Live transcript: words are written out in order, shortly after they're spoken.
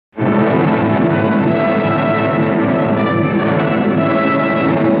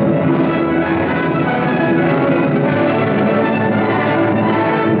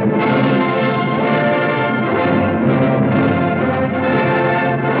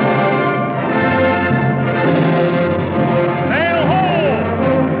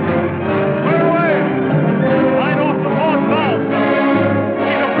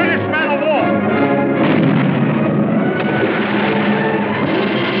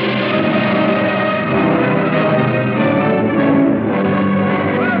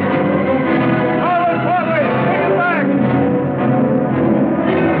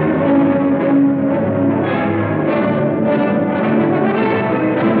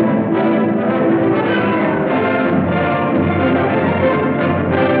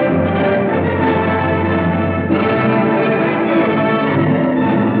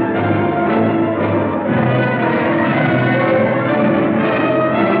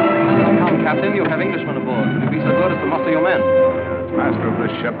have Englishmen aboard. Will you be so good as to muster your men? As master of this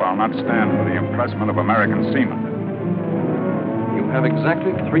ship, I'll not stand for the impressment of American seamen. You have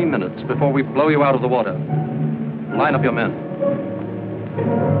exactly 3 minutes before we blow you out of the water. Line up your men.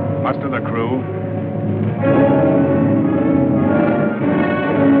 Muster the crew.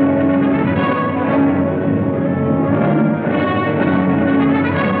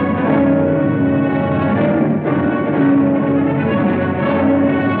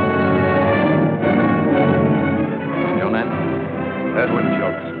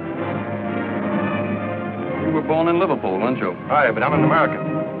 Born in Liverpool, weren't you? Aye, but I'm an American.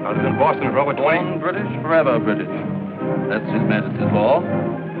 I lived in Boston for over 20. Born British, forever British. That's His Majesty's law.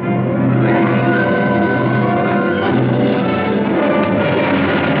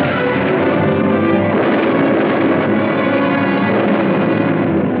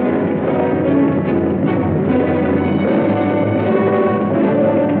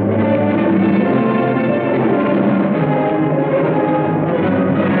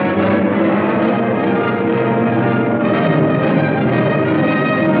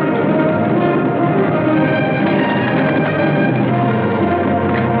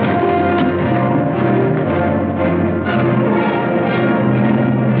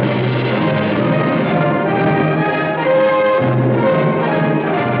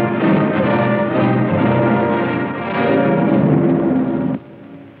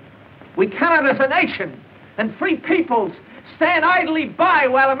 As a nation and free peoples stand idly by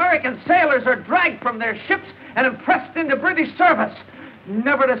while American sailors are dragged from their ships and impressed into British service,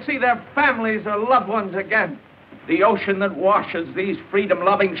 never to see their families or loved ones again. The ocean that washes these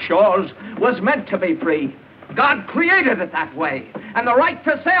freedom-loving shores was meant to be free. God created it that way, and the right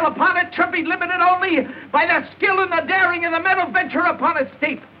to sail upon it should be limited only by the skill and the daring of the men who venture upon its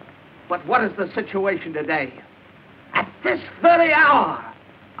deep. But what is the situation today? At this very hour,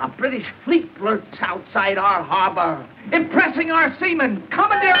 a British fleet lurks outside our harbor, impressing our seamen,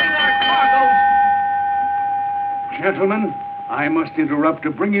 commandeering our cargoes. Gentlemen, I must interrupt to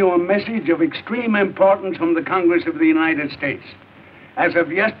bring you a message of extreme importance from the Congress of the United States. As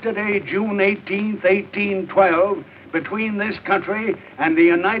of yesterday, June 18th, 1812, between this country and the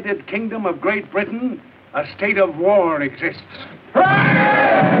United Kingdom of Great Britain, a state of war exists.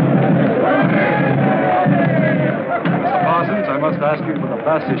 Parsons, I must ask you for the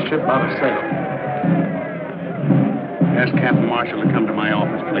fastest ship out of sail. Ask Captain Marshall to come to my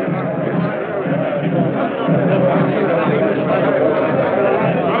office, please.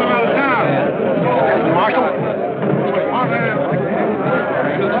 Captain Marshall?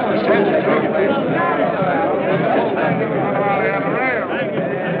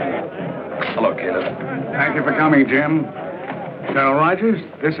 Hello, Caleb. Thank you for coming, Jim. Colonel Rogers,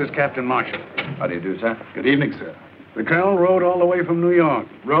 this is Captain Marshall. How do you do, sir? Good evening, sir. The Colonel rode all the way from New York.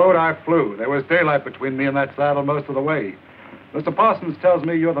 Rode, I flew. There was daylight between me and that saddle most of the way. Mr. Parsons tells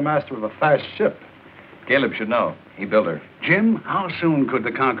me you're the master of a fast ship. Caleb should know. He built her. Jim, how soon could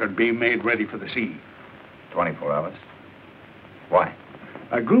the Concord be made ready for the sea? 24 hours. Why?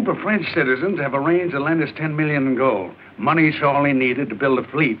 A group of French citizens have arranged to lend us $10 million in gold. Money sorely needed to build a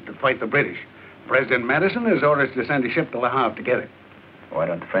fleet to fight the British. President Madison has orders to send a ship to Le Havre to get it. Why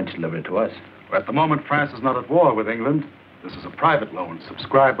don't the French deliver it to us? Well, at the moment, France is not at war with England. This is a private loan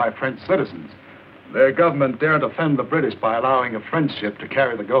subscribed by French citizens. Their government daren't offend the British by allowing a French ship to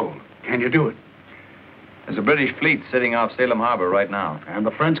carry the gold. Can you do it? There's a British fleet sitting off Salem Harbor right now. And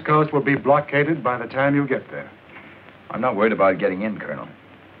the French coast will be blockaded by the time you get there. I'm not worried about getting in, Colonel.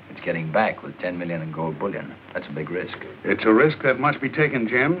 It's getting back with 10 million in gold bullion. That's a big risk. It's a risk that must be taken,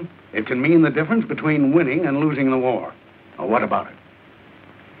 Jim. It can mean the difference between winning and losing the war. Now, what about it?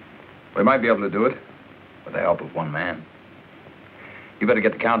 We might be able to do it with the help of one man. You better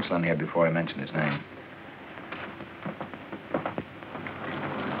get the counsel in here before I mention his name.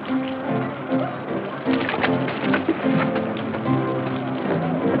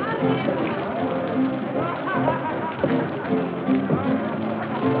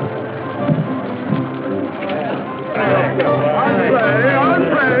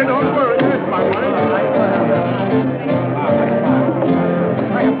 Don't worry. It's my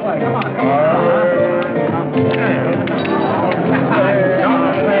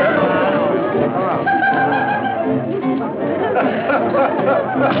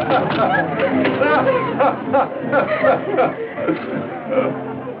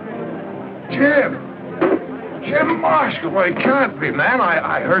Jim Marshall, well, it can't be, man.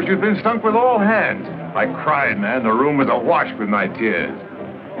 I heard you'd been stunk with all hands. I cried, man. The room was awash with my tears.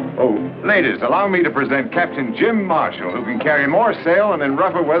 Oh, ladies, allow me to present Captain Jim Marshall, who can carry more sail and in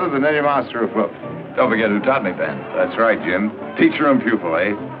rougher weather than any master afloat. Don't forget who taught me, Ben. That's right, Jim. Teacher and pupil,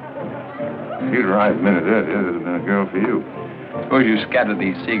 eh? If you'd arrived a minute earlier, there'd have been a girl for you. Suppose you scattered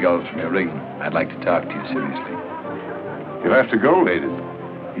these seagulls from your rigging. I'd like to talk to you seriously. You'll have to go, ladies.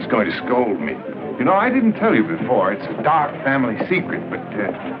 He's going to scold me. You know, I didn't tell you before. It's a dark family secret, but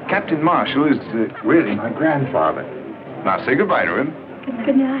Captain Marshall is really my grandfather. Now, say goodbye to him.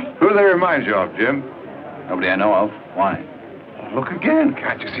 Good night. Who do they remind you of, Jim? Nobody I know of. Why? Look again.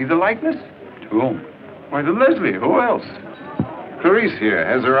 Can't you see the likeness? To whom? Why, to Leslie. Who else? Clarice here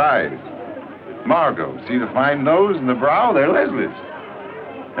has her eyes. Margot, see the fine nose and the brow? They're Leslie's.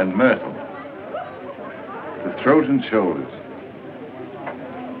 And Myrtle. The throat and shoulders.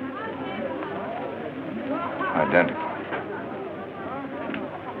 Identical.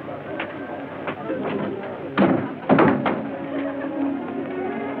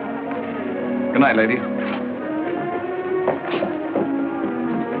 Good night, lady.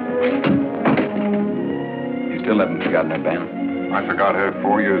 You still haven't forgotten her, Ben? I forgot her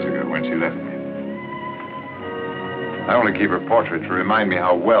 4 years ago when she left me. I only keep her portrait to remind me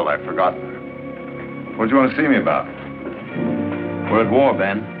how well I've forgotten her. What do you want to see me about? We're at war,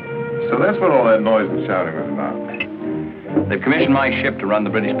 Ben. So that's what all that noise and shouting was about. They've commissioned my ship to run the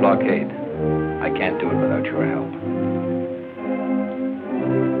British blockade. I can't do it without your help.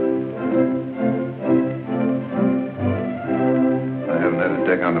 I haven't had a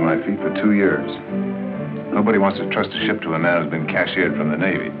deck under my feet for 2 years. Nobody wants to trust a ship to a man who's been cashiered from the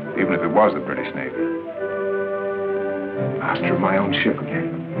Navy, even if it was the British Navy. Master of my own ship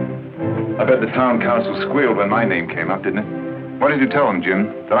again. I bet the town council squealed when my name came up, didn't it? What did you tell them, Jim?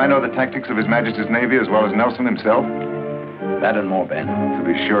 That I know the tactics of His Majesty's Navy as well as Nelson himself? That and more, Ben. To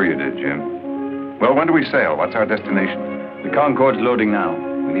be sure you did, Jim. Well, when do we sail? What's our destination? The Concorde's loading now.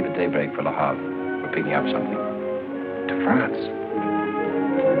 We leave at daybreak for Le Havre. We're picking up something. To France.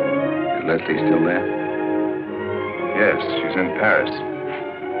 Is Leslie still there? Yes, she's in Paris.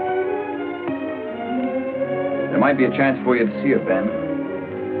 There might be a chance for you to see her, Ben.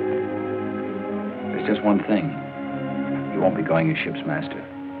 There's just one thing. You won't be going as ship's master.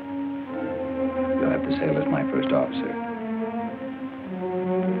 You'll have to sail as my first officer.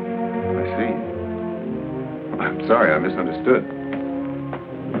 I see. I'm sorry, I misunderstood.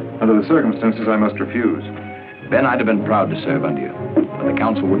 Under the circumstances, I must refuse. Ben, I'd have been proud to serve under you, but the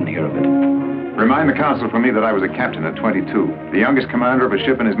council wouldn't hear of it. Remind the council for me that I was a captain at 22, the youngest commander of a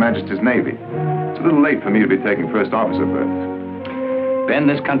ship in His Majesty's Navy. It's a little late for me to be taking first officer berths. Ben,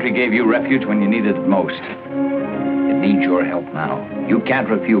 this country gave you refuge when you needed it most. It needs your help now. You can't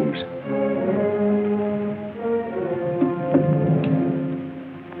refuse.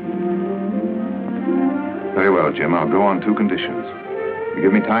 Very well, Jim. I'll go on 2 conditions. You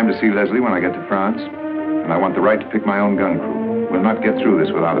give me time to see Leslie when I get to France, and I want the right to pick my own gun crew. We'll not get through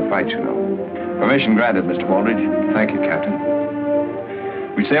this without a fight, you know. Permission granted, Mr. Waldridge. Thank you, Captain.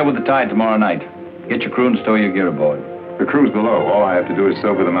 We sail with the tide tomorrow night. Get your crew and stow your gear aboard. The crew's below. All I have to do is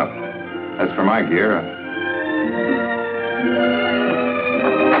sober them up. As for my gear,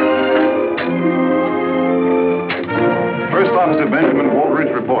 First Officer Benjamin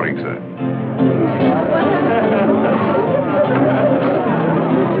Waldridge reporting, sir.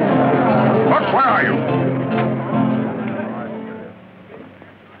 Buck, where are you?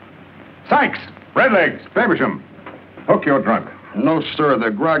 Sykes, Redlegs, Faversham. Hook, you're drunk. No, sir.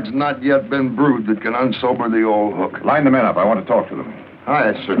 The grog's not yet been brewed that can unsober the old hook. Line the men up. I want to talk to them.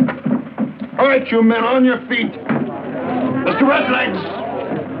 Aye, sir. All right, you men, on your feet. Mr. Redlegs!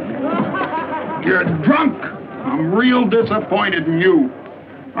 You're drunk. I'm real disappointed in you.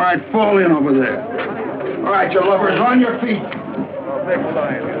 All right, fall in over there. All right, you lovers, on your feet. The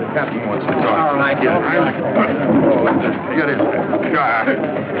captain wants to talk. All right, get in there.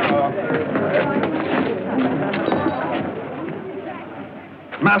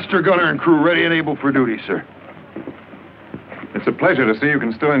 Master gunner and crew ready and able for duty, sir. It's a pleasure to see you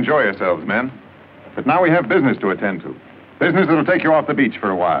can still enjoy yourselves, men. But now we have business to attend to. Business that'll take you off the beach for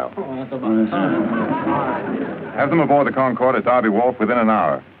a while. Have them aboard the Concorde at Derby Wharf within an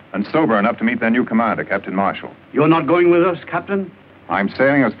hour, and sober enough to meet their new commander, Captain Marshall. You're not going with us, Captain? I'm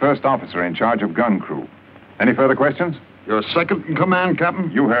sailing as first officer in charge of gun crew. Any further questions? You're second in command, Captain?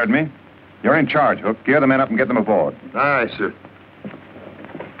 You heard me. You're in charge, Hook. Gear the men up and get them aboard. Aye, sir.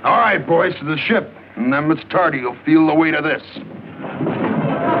 All right, boys, to the ship. And then it's tardy. You'll feel the weight of this.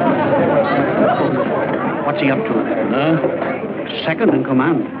 What's he up to? Second in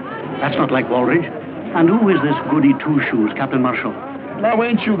command. That's not like Waldridge. And who is this goody two-shoes, Captain Marshall? Now,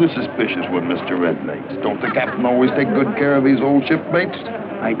 ain't you the suspicious one, Mr. Redlegs? Don't the captain always take good care of his old shipmates?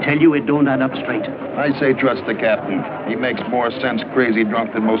 I tell you, it don't add up straight. I say trust the captain. He makes more sense crazy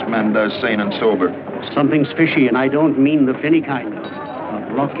drunk than most men does sane and sober. Something's fishy, and I don't mean the finny kind.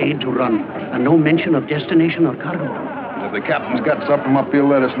 blockade to run, and no mention of destination or cargo. If the captain's got something up, he'll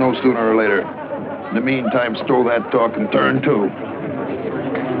let us know sooner or later. In the meantime, stow that talk and turn to.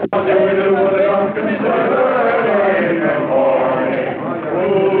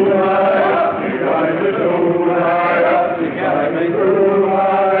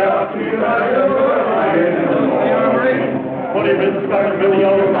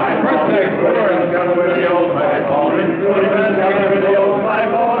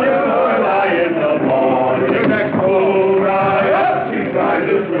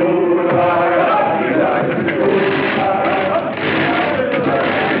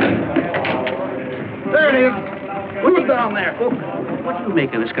 There it is. Who's down there, Cook? What do you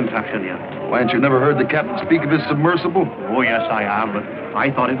make of this contraption here? Why, ain't you never heard the captain speak of his submersible? Oh, yes, I have, but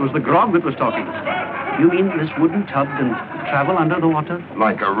I thought it was the grog that was talking. You mean this wooden tub can travel under the water?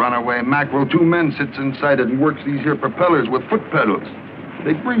 Like a runaway mackerel, 2 men sits inside it and works these here propellers with foot pedals.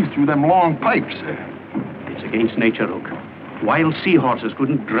 They breathe through them long pipes. It's against nature, Hook. Wild seahorses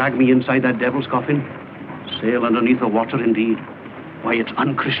couldn't drag me inside that devil's coffin. Sail underneath the water, indeed. Why, it's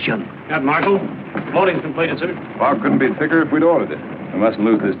unchristian. Captain Marshal, loading's completed, sir. Fog couldn't be thicker if we'd ordered it. We mustn't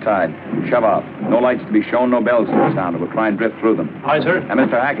lose this tide. Shove off. No lights to be shown, no bells to be sounded. We'll try and drift through them. Aye, sir. And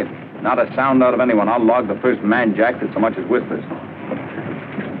Mr. Hackett, not a sound out of anyone. I'll log the first man jack that so much as whispers.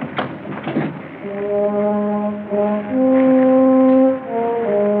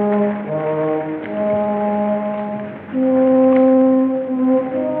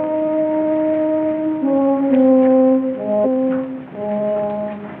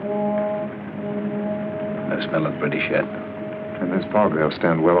 The smell of British yet. In this fog, they'll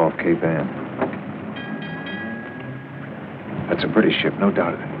stand well off Cape Ann. That's a British ship, no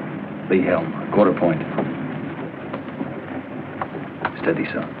doubt of it. Lee helm, quarter point. Steady,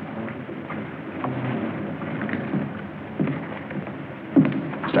 sir.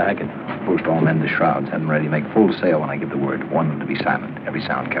 Mr. Hackett, post all men to shrouds. Have them ready. Make full sail when I give the word. Warn them to be silent. Every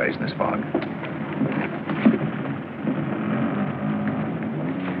sound carries in this fog.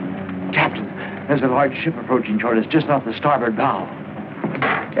 Captain, there's a large ship approaching toward us just off the starboard bow.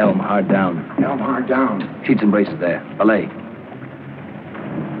 Helm hard down. Helm hard down. Sheets and braces there. Belay.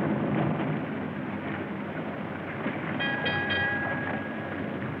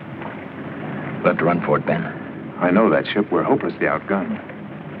 We'll have to run for it, Ben. I know that ship. We're hopelessly outgunned.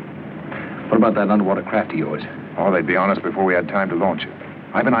 What about that underwater craft of yours? Oh, they'd be on us before we had time to launch it.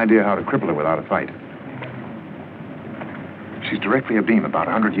 I've an idea how to cripple her without a fight. She's directly abeam, about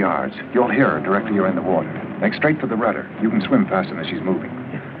 100 yards. You'll hear her directly you're in the water. Make straight for the rudder. You can swim faster than she's moving.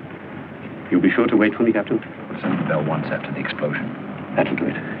 You'll be sure to wait for me, Captain? We'll send the bell once after the explosion. That'll do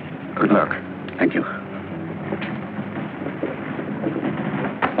it. Good luck. Thank you.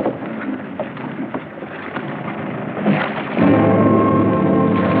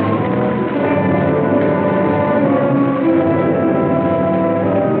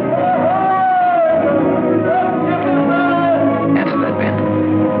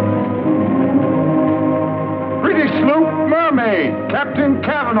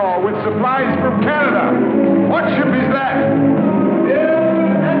 Supplies from Canada. What ship is that?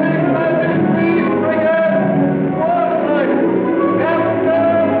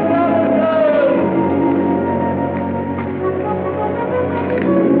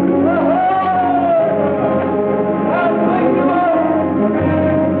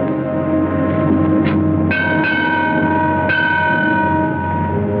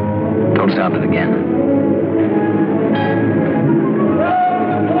 Don't sound it again.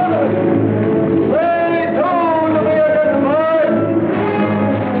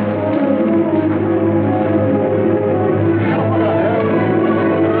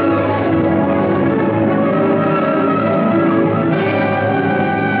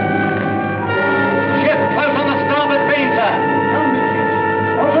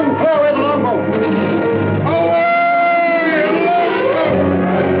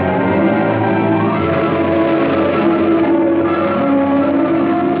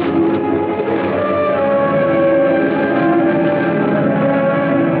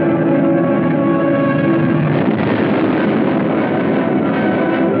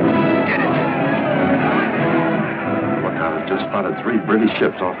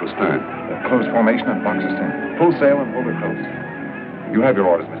 Ships off the stern. Close formation and box us in. Full sail and hold her close. You have your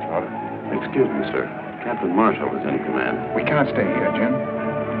orders, Mr. Potter. Excuse me, sir. Captain Marshall is in command. We can't stay here, Jim.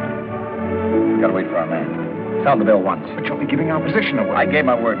 We gotta wait for our man. Sound the bell once. But you'll be giving our position away. I gave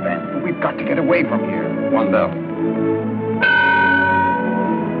my word, Ben. We've got to get away from here. One bell.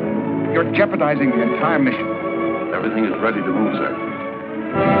 You're jeopardizing the entire mission. Everything is ready to move, sir.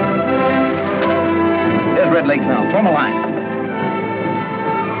 There's Red Lake now. Form a line.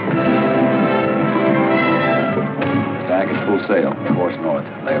 sail. Course north.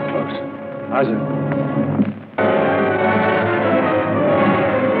 Lay her close. Aye, sir.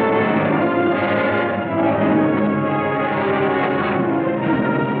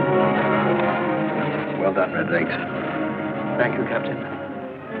 Well done, Red Legs. Thank you, Captain.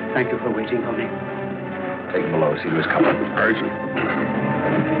 Thank you for waiting for me. Take him below. See to his comfort. Aye, sir.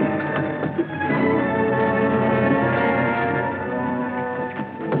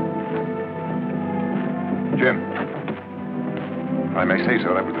 Jim, if I may say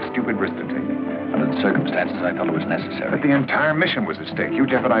so, that was a stupid risk to take. Under the circumstances, I felt it was necessary. But the entire mission was at stake. You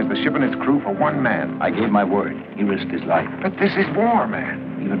jeopardized the ship and its crew for one man. I gave my word. He risked his life. But this is war,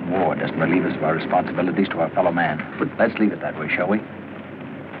 man. Even war doesn't relieve us of our responsibilities to our fellow man. But let's leave it that way, shall we?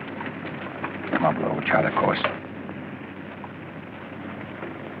 Come on, below. We'll chart a course.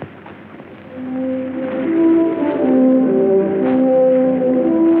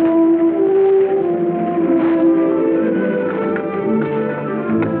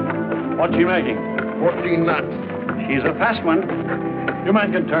 What's she making? 14 knots. She's a fast one. You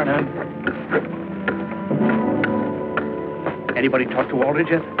men can turn in. Anybody talk to Waldridge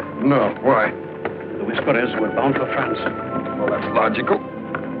yet? No, why? The whisper is we're bound for France. Well, that's logical.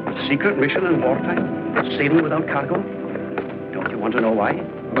 A secret mission in wartime? Sailing without cargo? Don't you want to know why?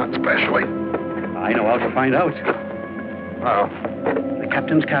 Not especially. I know how to find out. How? The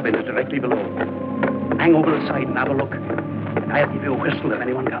captain's cabin is directly below. Hang over the side and have a look. I'll give you a whistle if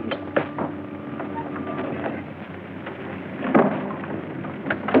anyone comes.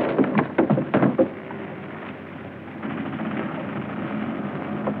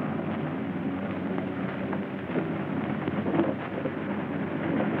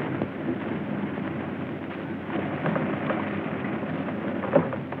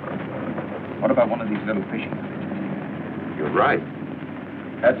 What about one of these little fishing villages? You're right.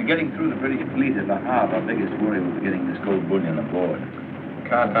 After getting through the British fleet in the harbor, our biggest worry was getting this gold bullion aboard.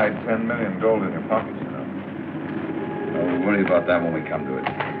 Can't hide 10 million gold in your pockets, you know. We'll worry about that when we come to it.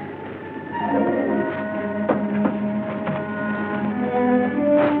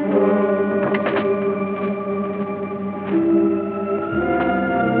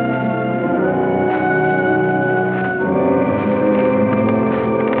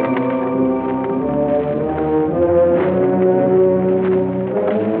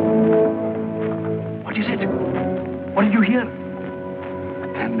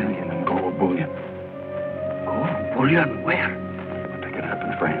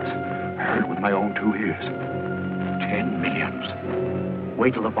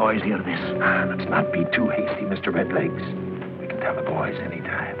 Wait till the boys hear this. Let's not be too hasty, Mr. Redlegs. We can tell the boys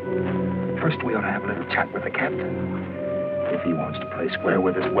anytime. First, we ought to have a little chat with the captain. If he wants to play square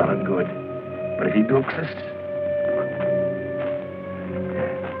with us, well and good. But if he dukes us...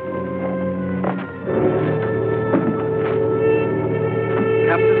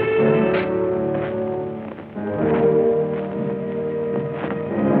 Captain?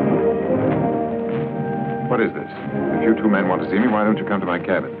 What is this? If you two men want to see me, why don't you come to my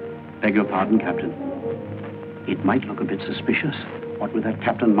cabin? Beg your pardon, Captain. It might look a bit suspicious. What with that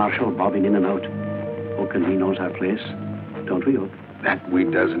Captain Marshall bobbing in and out. Hook and he knows our place. Don't we, Hook? That we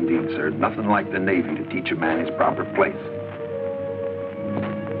does indeed, sir. Nothing like the Navy to teach a man his proper place.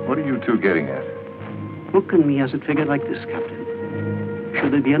 What are you two getting at? Hook and me has it figured like this, Captain.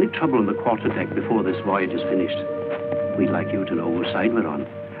 Should there be any trouble on the quarterdeck before this voyage is finished, we'd like you to know whose side we're on.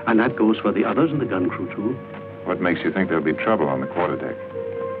 And that goes for the others in the gun crew, too. What makes you think there'll be trouble on the quarterdeck?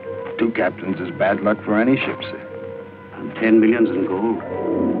 2 captains is bad luck for any ship, sir. And 10 millions in gold.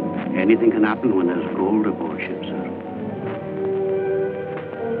 Anything can happen when there's gold aboard ship, sir.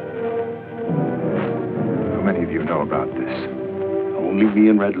 How many of you know about this? Only me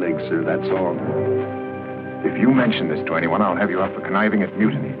and Redlegs, sir, that's all. If you mention this to anyone, I'll have you up for conniving at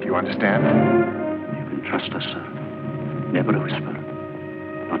mutiny. Do you understand? You can trust us, sir. Never a whisper.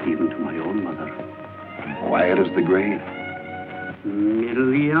 Not even to my own mother. Quiet as the grave.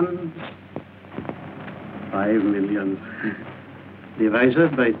 Millions. 5 million.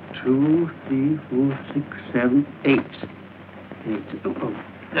 Divided by 2, 3, 4, 6, 7, 8. 8. Oh.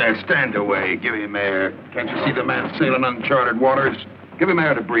 Yeah, stand away. Give him air. Can't you see the man sailing uncharted waters? Give him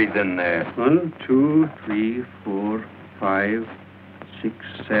air to breathe in there. 1, 2, 3, 4, 5, 6,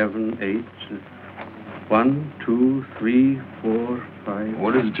 7, 8. 1, 2, 3, 4, 5.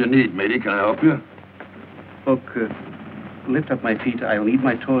 What is it you need, matey? Can I help you? Look, lift up my feet. I'll need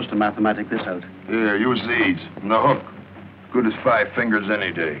my toes to mathematic this out. Here, use these. And the hook. Good as 5 fingers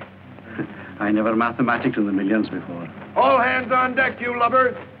any day. I never mathematiced in the millions before. All hands on deck, you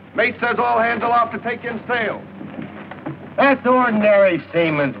lubbers. Mate says all hands aloft to take in sail. That's ordinary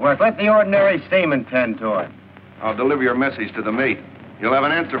seaman's work. Let the ordinary seaman tend to it. I'll deliver your message to the mate. He'll have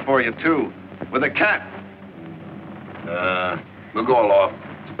an answer for you, too. With a cat. We'll go aloft.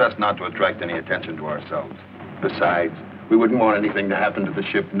 It's best not to attract any attention to ourselves. Besides, we wouldn't want anything to happen to the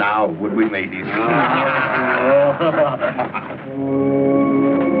ship now, would we, mateys?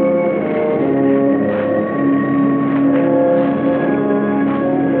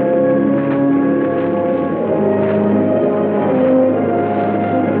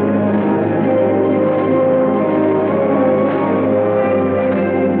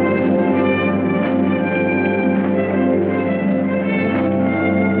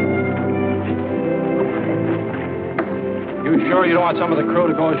 You don't want some of the crew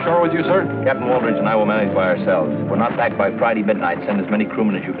to go ashore with you, sir? Captain Waldridge and I will manage by ourselves. If we're not back by Friday midnight, send as many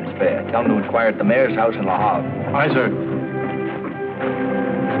crewmen as you can spare. Tell them to inquire at the mayor's house in Le Havre. Aye, sir.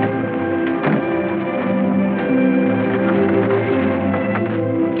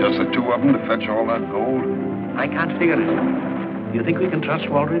 Just the two of them to fetch all that gold? I can't figure it. You think we can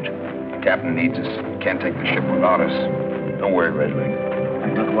trust Waldridge? The captain needs us. He can't take the ship without us. Don't worry, Redleg.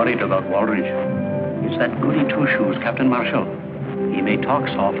 I'm not worried about Waldridge. It's that goody two-shoes, Captain Marshall. He may talk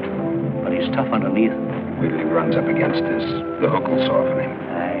soft, but he's tough underneath. Wait till he runs up against this. The hook will soften him.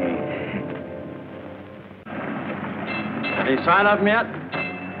 Any sign of him yet?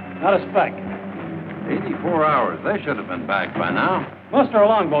 Not a speck. 84 hours. They should have been back by now. Muster a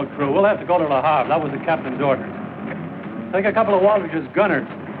longboat crew. We'll have to go to Le Havre. That was the captain's order. Take a couple of Waldridge's gunners.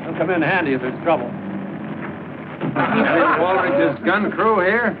 They'll come in handy if there's trouble. Any Waldridge's gun crew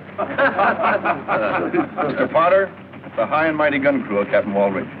here? Mr. Potter, the high and mighty gun crew of Captain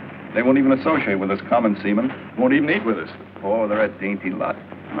Waldridge. They won't even associate with us common seamen. Won't even eat with us. Oh, they're a dainty lot.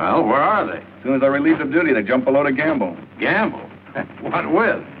 Well, where are they? As soon as they're relieved of duty, they jump below to gamble. Gamble? What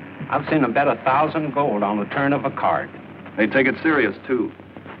with? I've seen them bet 1,000 gold on the turn of a card. They take it serious, too.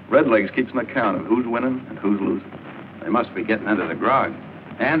 Redlegs keeps an account of who's winning and who's losing. They must be getting into the grog.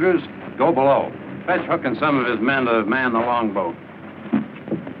 Andrews, go below. Fetch Hook and some of his men to man the longboat.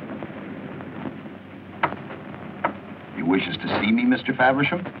 You wishes to see me, Mr.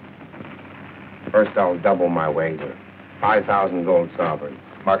 Faversham? First, I'll double my wager. 5,000 gold sovereigns.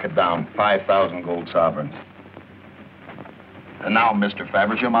 Mark it down, 5,000 gold sovereigns. And now, Mr.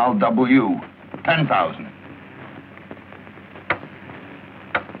 Faversham, I'll double you. 10,000.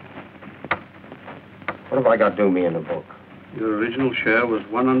 What have I got due me in the book? Your original share was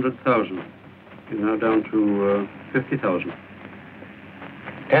 100,000. You're now down to 50,000.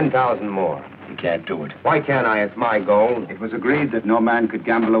 10,000 more. You can't do it. Why can't I? It's my gold. It was agreed that no man could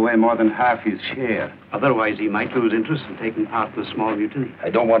gamble away more than half his share. Otherwise, he might lose interest in taking part in the small mutiny. I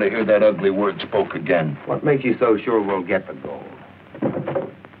don't want to hear that ugly word spoke again. What makes you so sure we'll get the gold?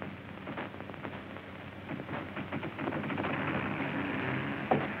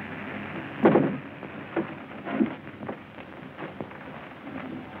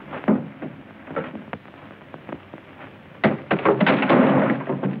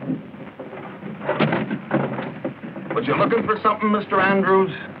 Was you looking for something, Mr.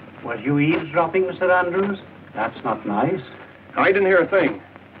 Andrews? Was you eavesdropping, Mr. Andrews? That's not nice. I didn't hear a thing.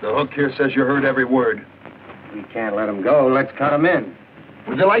 The hook here says you heard every word. We can't let him go. Let's cut him in.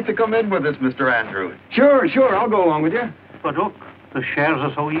 Would you like to come in with us, Mr. Andrews? Sure. I'll go along with you. But look, the shares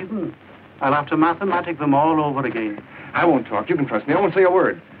are so even. I'll have to mathematic them all over again. I won't talk. You can trust me. I won't say a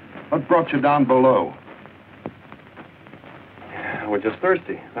word. What brought you down below? We're just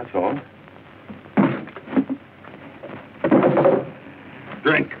thirsty, that's all.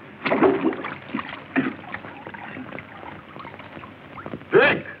 Drink.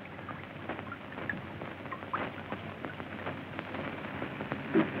 Drink!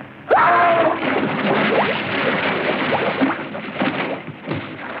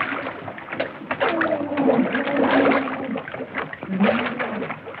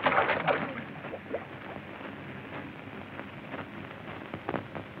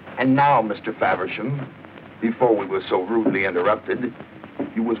 And now, Mr. Faversham, before we were so rudely interrupted,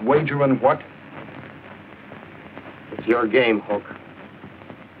 you was wagering what? It's your game, Hook.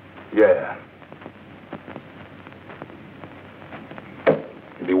 Yeah.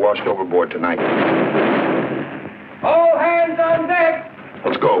 You'll be washed overboard tonight. All hands on deck!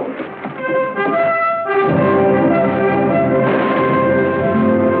 Let's go.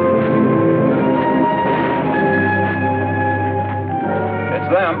 It's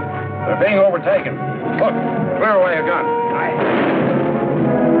them. They're being overtaken. Look, clear away a gun.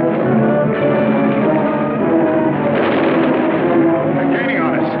 They're gaining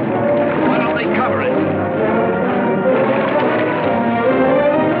on us. Why don't they cover it?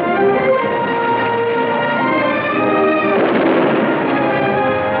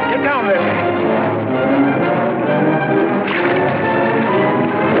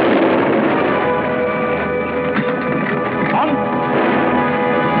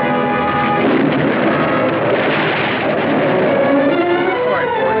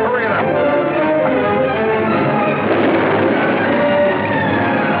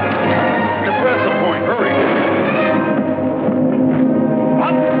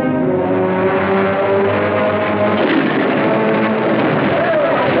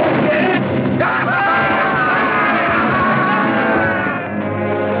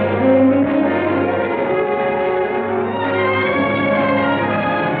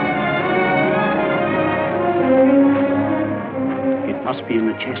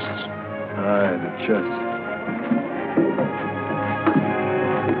 chests. Aye, the chest.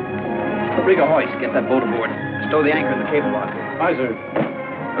 Rig a hoist. Get that boat aboard. Stow the anchor in the cable lock. Aye, sir.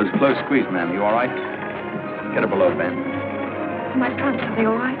 That was a close squeeze, ma'am. You all right? Get her below, Ben. My trunks, are they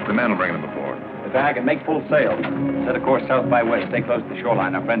all right? The men will bring them aboard. The bag and make full sail. Set a course south by west. Stay close to the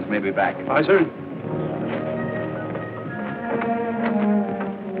shoreline. Our friends may be back. Aye, sir.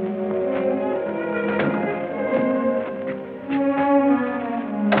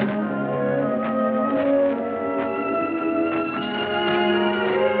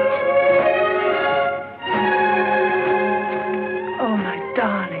 Oh, my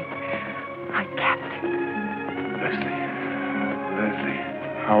darling. My captain. Leslie.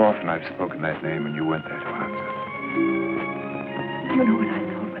 How often I've spoken that name and you weren't there to answer. You know what I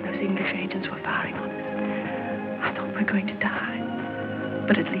thought when those English agents were firing on us? I thought we're going to die.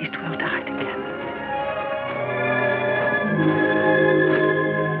 But at least we'll die together.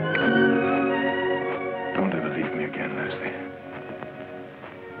 Don't ever leave me again, Leslie.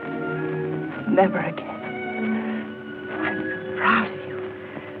 Never again. I'm so proud of you.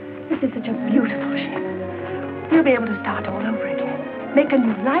 This is such a beautiful ship. We'll be able to start all over again. Make a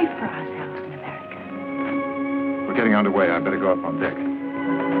new life for ourselves in America. We're getting underway. I better go up on deck.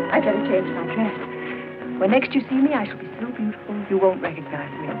 I'd better change my dress. When next you see me, I shall be so beautiful you won't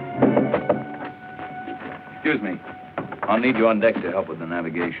recognize me. Excuse me. I'll need you on deck to help with the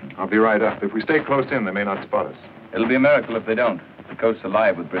navigation. I'll be right up. If we stay close in, they may not spot us. It'll be a miracle if they don't. The coast's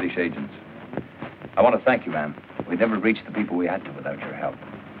alive with British agents. I want to thank you, ma'am. We'd never reached the people we had to without your help.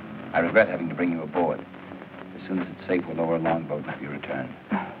 I regret having to bring you aboard. As soon as it's safe, we'll lower a longboat and have you returned.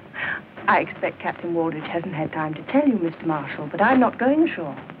 I expect Captain Waldridge hasn't had time to tell you, Mr. Marshall, but I'm not going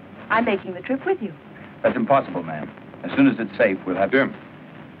ashore. I'm making the trip with you. That's impossible, ma'am. As soon as it's safe, we'll have... Jim,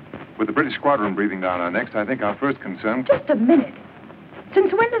 with the British squadron breathing down our necks, I think our first concern... Just a minute.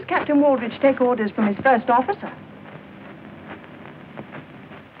 Since when does Captain Waldridge take orders from his first officer?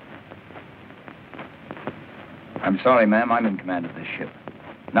 I'm sorry, ma'am. I'm in command of this ship,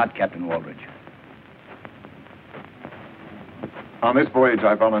 not Captain Waldridge. On this voyage,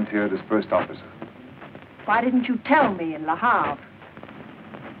 I volunteered as first officer. Why didn't you tell me in Le Havre?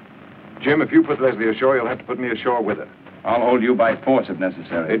 Jim, if you put Leslie ashore, you'll have to put me ashore with her. I'll hold you by force if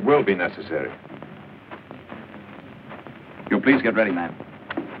necessary. It will be necessary. You'll please get ready, ma'am.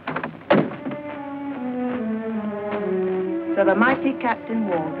 So the mighty Captain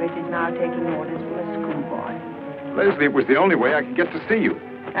Waldridge is now taking orders from a schoolboy. Leslie, it was the only way I could get to see you.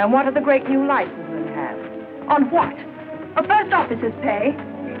 And what are the great new licenses have? On what? A first officer's pay?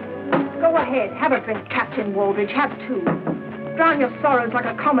 Go ahead, have a drink, Captain Waldridge. Have two. Drown your sorrows like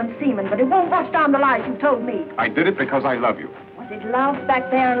a common seaman, but it won't wash down the lies you told me. I did it because I love you. Was it love back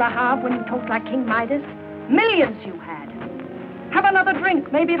there in Le Havre when you talked like King Midas? Millions you had. Have another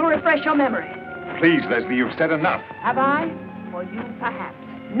drink. Maybe it'll refresh your memory. Please, Leslie, you've said enough. Have I? For you, perhaps.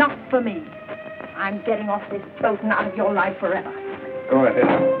 Not for me. I'm getting off this boat and out of your life forever. Go ahead.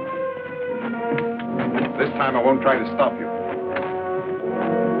 This time I won't try to stop you.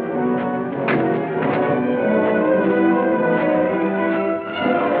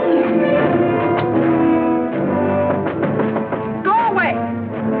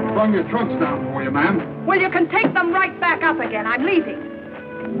 Bring your trunks down for you, ma'am. Well, you can take them right back up again. I'm leaving.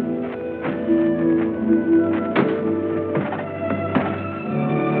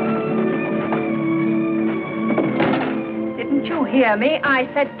 Didn't you hear me? I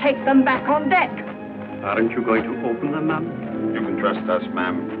said take them back on deck. Aren't you going to open them, ma'am? You can trust us,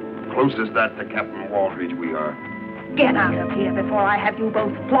 ma'am. Close as that to Captain Waldridge we are. Get out of here before I have you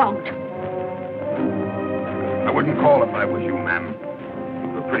both flogged. I wouldn't call if I was you, ma'am.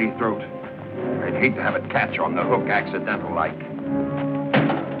 A pretty throat. I'd hate to have it catch on the hook accidental-like.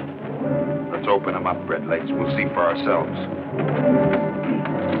 Let's open them up, Red Legs. We'll see for ourselves.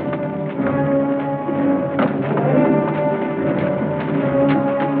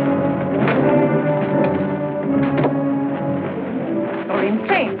 You're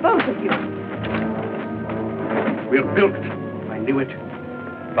insane, both of you. We're bilked. I knew it.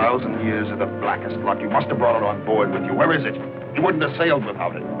 1,000 years of the blackest luck. You must have brought it on board with you. Where is it? You wouldn't have sailed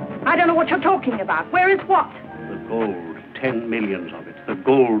without it. I don't know what you're talking about. Where is what? The gold. 10 millions of it. The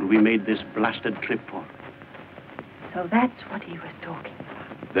gold we made this blasted trip for. So that's what he was talking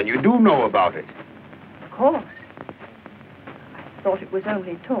about. Then you do know about it. Of course. I thought it was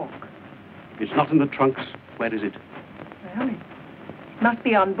only talk. It's not in the trunks. Where is it? Well, it must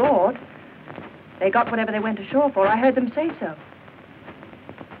be on board. They got whatever they went ashore for. I heard them say so.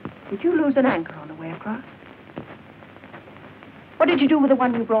 Did you lose an anchor on the way across? What did you do with the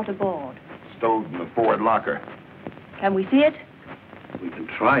one you brought aboard? Stowed in the forward locker. Can we see it? We can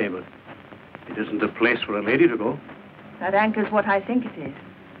try, but it isn't a place for a lady to go. That anchor's what I think it is.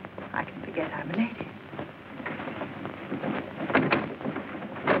 I can forget I'm a lady.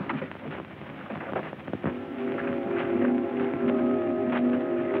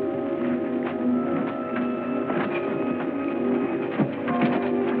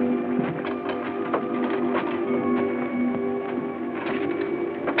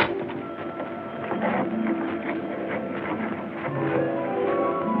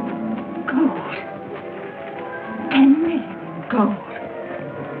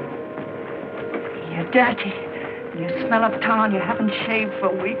 Dirty. You smell of tar and you haven't shaved for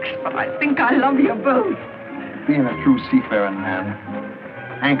weeks, but I think I love you both. Being a true seafaring man,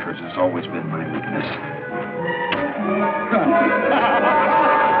 anchors has always been my weakness.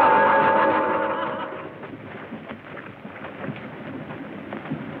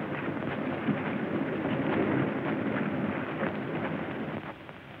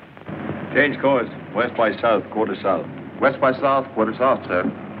 Change course. West by south, quarter south. West by south, quarter south, sir.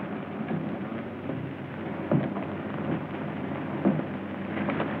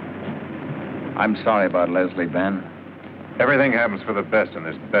 I'm sorry about Leslie, Ben. Everything happens for the best in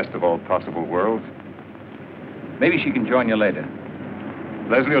this best of all possible worlds. Maybe she can join you later.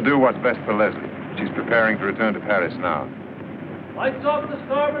 Leslie will do what's best for Leslie. She's preparing to return to Paris now. Lights off the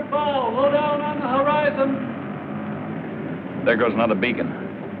starboard bow. Low down on the horizon. There goes another beacon.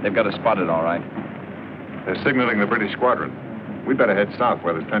 They've got us spotted, all right. They're signaling the British squadron. We'd better head south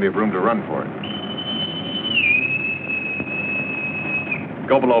where there's plenty of room to run for it.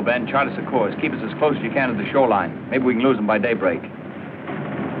 Go below, Ben. Chart us a course. Keep us as close as you can to the shoreline. Maybe we can lose them by daybreak.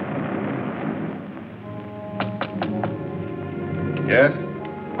 Yes?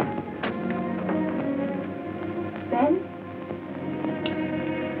 Ben?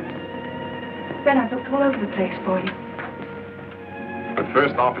 Ben, I've looked all over the place for you. The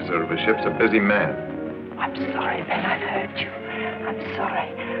first officer of a ship's a busy man. I'm sorry, Ben. I've hurt you. I'm sorry.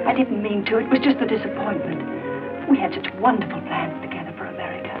 I didn't mean to. It was just the disappointment. We had such wonderful plans together for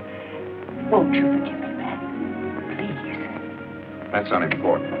America. Won't you forgive me, Ben? Please. That's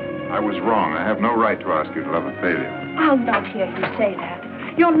unimportant. I was wrong. I have no right to ask you to love a failure. I'll not hear you say that.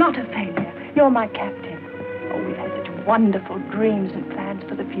 You're not a failure. You're my captain. Oh, we've had such wonderful dreams and plans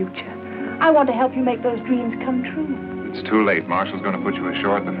for the future. I want to help you make those dreams come true. It's too late. Marshall's going to put you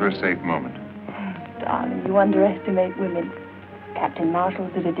ashore at the first safe moment. Darling, you underestimate women. Captain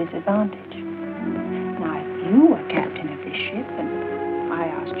Marshall's at a disadvantage. Now, if you were captain of this ship and I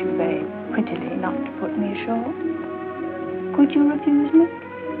asked you very prettily not to put me ashore, could you refuse me?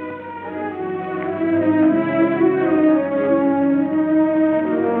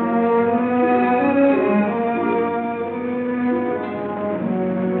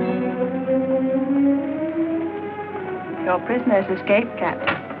 Your prisoner's escaped,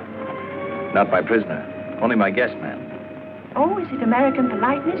 Captain. Not my prisoner. Only my guest man. Oh, is it American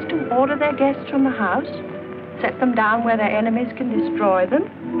politeness to order their guests from the house? Set them down where their enemies can destroy them?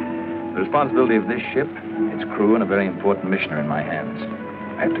 The responsibility of this ship, its crew, and a very important mission are in my hands.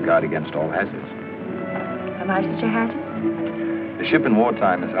 I have to guard against all hazards. Am I such a hazard? The ship in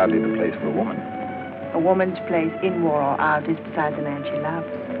wartime is hardly the place for a woman. A woman's place in war or out is beside the man she loves.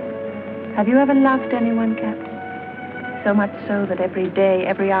 Have you ever loved anyone, Captain? So much so that every day,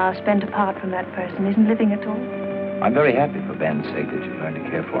 every hour spent apart from that person isn't living at all? I'm very happy for Ben's sake that you learned to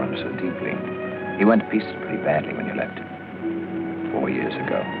care for him so deeply. He went to pieces pretty badly when you left him. 4 years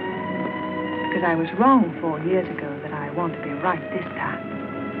ago. Because I was wrong 4 years ago that I want to be right this time.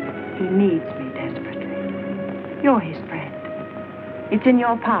 He needs me desperately. You're his friend. It's in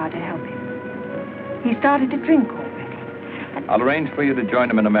your power to help him. He started to drink already. I'll arrange for you to join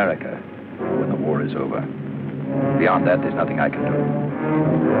him in America when the war is over. Beyond that, there's nothing I can do.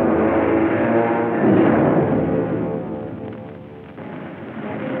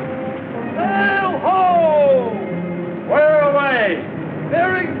 Sail ho! Where away?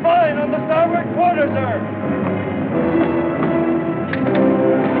 Bearing fine on the starboard quarter, sir.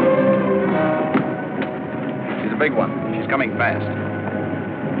 She's a big one. She's coming fast.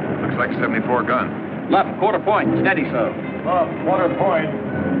 Looks like 74 gun. Left, quarter point. Steady, sir. Quarter point.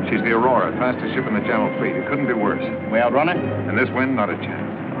 She's the Aurora, fastest ship in the General Fleet. It couldn't be worse. We outrun it? In this wind, not a chance.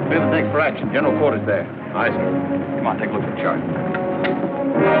 Clear the deck for action. General quarters there. Aye, sir. Come on, take a look at the chart.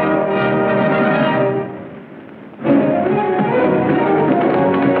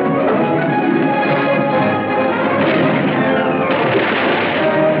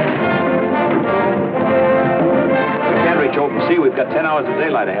 We can't reach open sea. We've got 10 hours of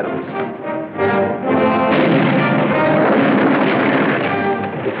daylight ahead of us.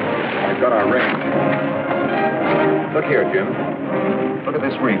 We've got our range. Look here, Jim. Look at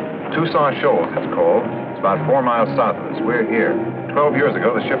this reef. Tucson Shoals, it's called. It's about 4 miles south of us. We're here. 12 years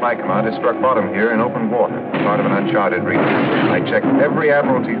ago, the ship I commanded struck bottom here in open water, part of an uncharted reef. I checked every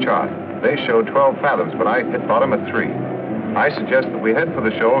Admiralty chart. They showed 12 fathoms, but I hit bottom at 3. I suggest that we head for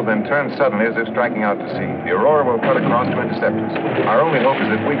the shoals, then turn suddenly as if striking out to sea. The Aurora will cut across to intercept us. Our only hope is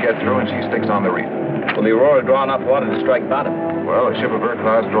that we get through and she sticks on the reef. Will the Aurora draw enough water to strike bottom? Well, a ship of her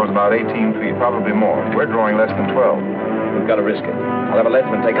class draws about 18 feet, probably more. We're drawing less than 12. We've got to risk it. I'll have a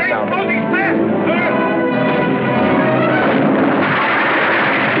leadsman take us down.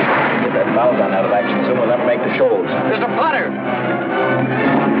 Get that bow gun out of action soon. We'll never make the shoals. There's a flutter.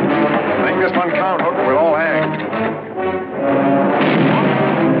 Make this one count, Hook, or we'll all hang.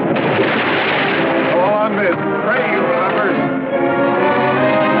 Go on, miss. Pray, you lovers.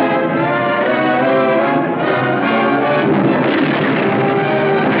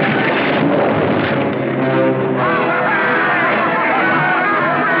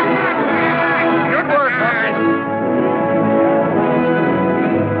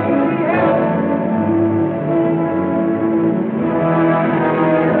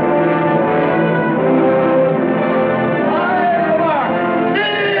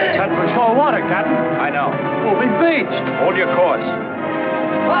 Hold your course.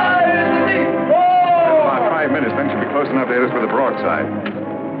 About 5 minutes, then she'll be close enough to hit us with a broadside.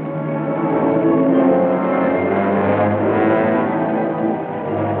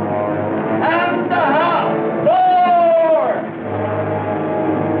 And the house! Four!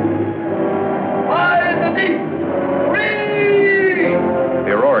 High in the deep! 3!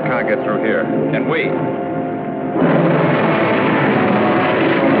 The Aurora can't get through here. And we.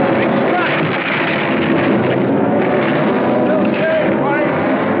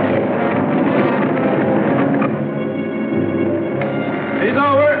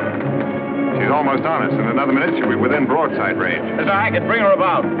 Almost on us. In another minute, she'll be within broadside range. Mr. Hackett, bring her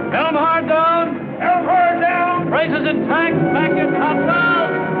about. Helm hard down! Helm hard down! Braces intact! Back your topsail!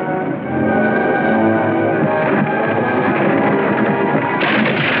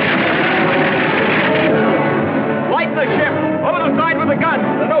 Light the ship! Over the side with the gun!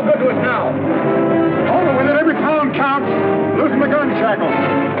 They're no good to us now. Over with it. Every pound counts. Loosen the gun shackle.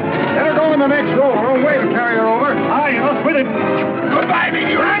 Let her go in the next roll. Wrong way to carry her over. Aye, up with it. Goodbye,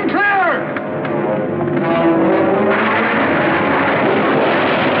 me. Run clear!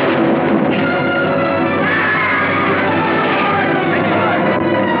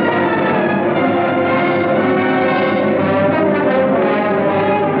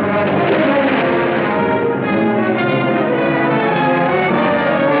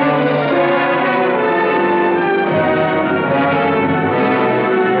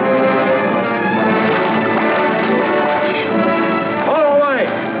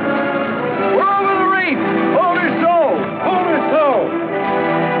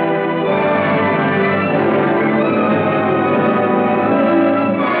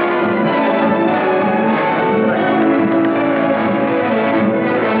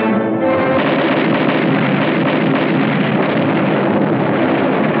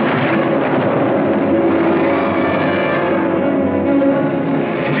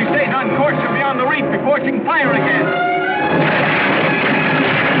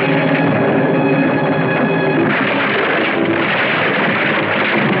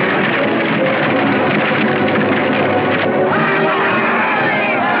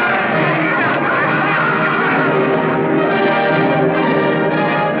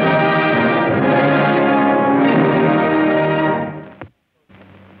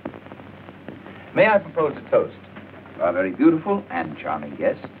 May I propose a toast to our very beautiful and charming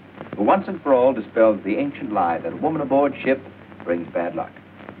guest, who once and for all dispels the ancient lie that a woman aboard ship brings bad luck.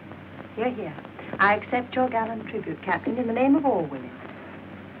 Hear, hear. I accept your gallant tribute, Captain, in the name of all women.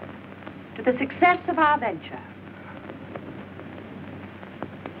 To the success of our venture.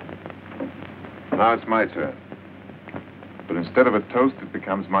 Now it's my turn. But instead of a toast, it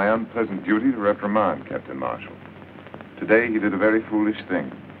becomes my unpleasant duty to reprimand Captain Marshall. Today, he did a very foolish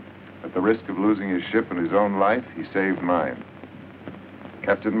thing. At the risk of losing his ship and his own life, he saved mine.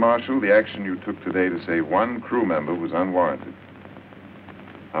 Captain Marshall, the action you took today to save one crew member was unwarranted.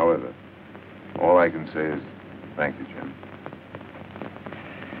 However, all I can say is thank you, Jim.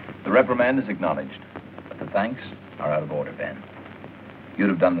 The reprimand is acknowledged, but the thanks are out of order, Ben. You'd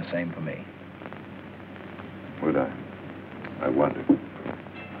have done the same for me. Would I? I wondered.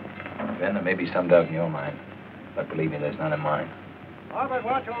 Ben, there may be some doubt in your mind, but believe me, there's none in mine. Harvard,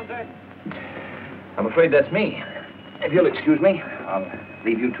 watch on deck. I'm afraid that's me. If you'll excuse me, I'll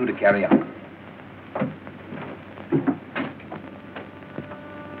leave you two to carry on.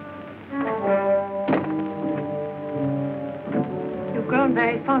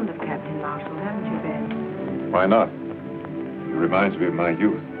 very fond of Captain Marshall, haven't you, Ben? Why not? He reminds me of my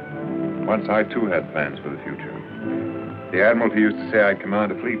youth. Once I, too, had plans for the future. The Admiralty used to say I'd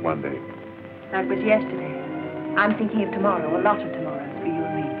command a fleet one day. That was yesterday. I'm thinking of tomorrow, a lot of tomorrows for you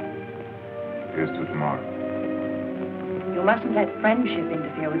and me. Here's to tomorrow. You mustn't let friendship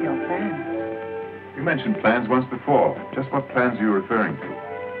interfere with your plans. You mentioned plans once before. Just what plans are you referring to?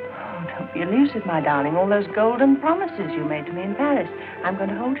 Oh, don't be elusive, my darling. All those golden promises you made to me in Paris. I'm going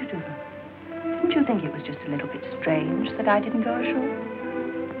to hold you to them. Didn't you think it was just a little bit strange that I didn't go ashore?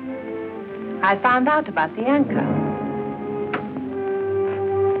 I found out about the anchor.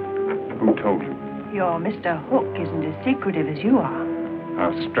 Who told you? Your Mr. Hook isn't as secretive as you are.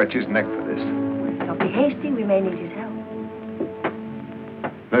 I'll stretch his neck for this. Don't be hasty. We may need his help.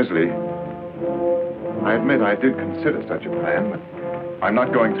 Leslie, I admit I did consider such a plan, but I'm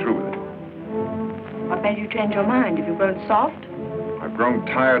not going through with it. What made you change your mind? Have you grown soft? I've grown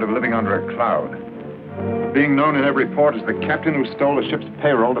tired of living under a cloud. Being known in every port as the captain who stole a ship's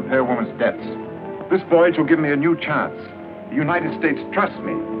payroll to pay a woman's debts. This voyage will give me a new chance. The United States trusts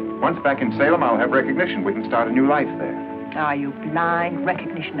me. Once back in Salem, I'll have recognition. We can start a new life there. Are you blind?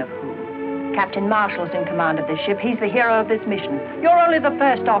 Recognition of who? Captain Marshall's in command of this ship. He's the hero of this mission. You're only the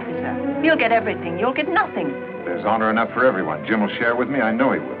first officer. He'll get everything. You'll get nothing. There's honor enough for everyone. Jim will share with me. I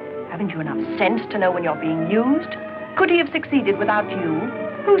know he will. Haven't you enough sense to know when you're being used? Could he have succeeded without you?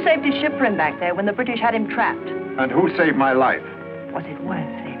 Who saved his ship for him back there when the British had him trapped? And who saved my life? Was it worth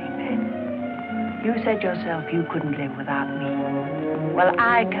saving, Ben? You said yourself you couldn't live without me. Well,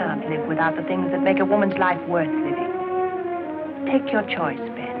 I can't live without the things that make a woman's life worth living. Take your choice,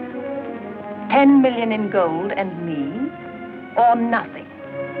 Ben. 10 million in gold and me, or nothing.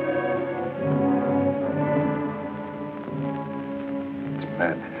 It's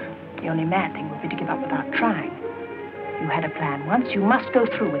madness. The only mad thing would be to give up without trying. You had a plan once, you must go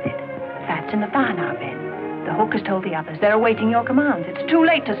through with it. That's in the fire now, Ben. The Hook has told the others. They're awaiting your commands. It's too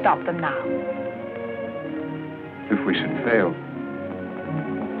late to stop them now. If we should fail,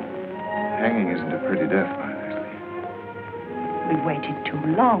 hanging isn't a pretty death, my Leslie. We've waited too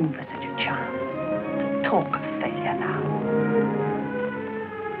long for such a chance. To talk of failure now.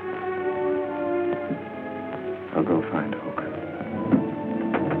 I'll go find Hook.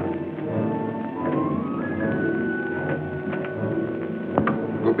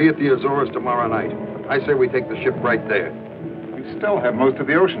 We'll be at the Azores tomorrow night. I say we take the ship right there. We still have most of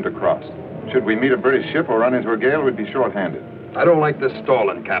the ocean to cross. Should we meet a British ship or run into a gale, we'd be short-handed. I don't like this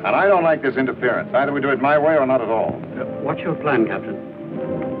stalling, Captain. And I don't like this interference. Either we do it my way or not at all. What's your plan, Captain?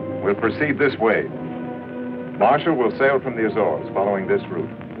 We'll proceed this way. Marshall will sail from the Azores, following this route.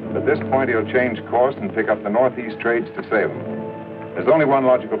 At this point, he'll change course and pick up the northeast trades to Salem. There's only one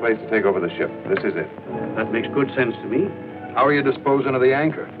logical place to take over the ship. This is it. That makes good sense to me. How are you disposing of the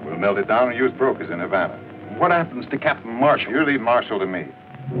anchor? We'll melt it down and use brokers in Havana. What happens to Captain Marshall? You leave Marshall to me.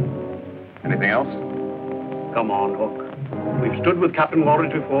 Anything else? Come on, Hook. We've stood with Captain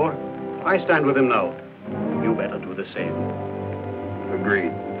Waldridge before. I stand with him now. You better do the same.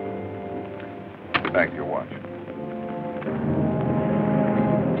 Agreed. Back to your watch.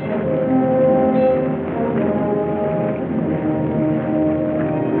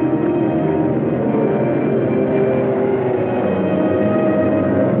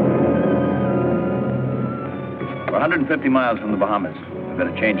 We're 150 miles from the Bahamas. We've got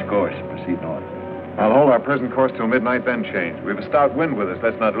to change course. Proceed north. I'll hold our present course till midnight, then change. We have a stout wind with us.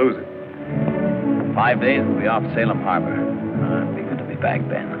 Let's not lose it. 5 days, we'll be off Salem Harbor. It'd be good to be back,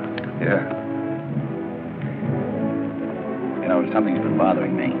 Ben. Yeah. You know, something's been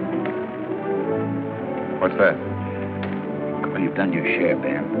bothering me. What's that? Well, you've done your share,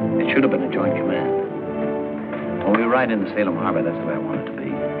 Ben. It should have been a joint command. When we ride into Salem Harbor, that's the way I want it to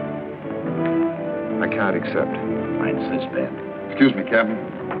be. I can't accept. I insist, Ben. Excuse me, Captain.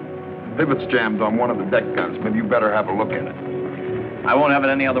 Pivot's jammed on one of the deck guns. Maybe you better have a look at it. I won't have it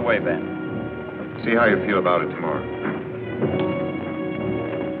any other way, Ben. See how you feel about it tomorrow.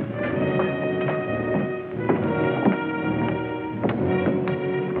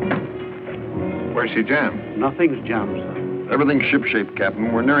 Where's she jammed? Nothing's jammed, sir. Everything's shipshape,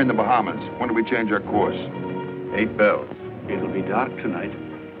 Captain. We're nearing the Bahamas. When do we change our course? 8 bells. It'll be dark tonight.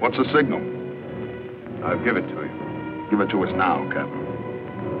 What's the signal? I'll give it to you. Give it to us now, Captain.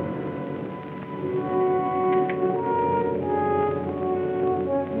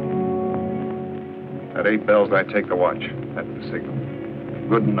 At 8 bells, I take the watch. That's the signal.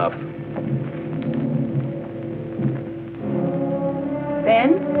 Good enough.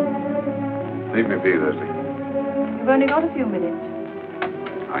 Ben, Leave me be, Leslie. you've only got a few minutes.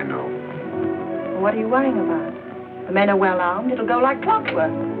 I know. What are you worrying about? The men are well armed. It'll go like clockwork.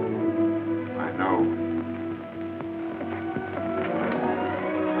 I know.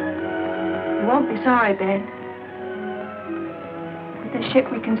 You won't be sorry, Ben. With this ship,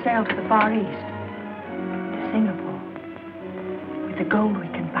 we can sail to the Far East, to Singapore. With the gold, we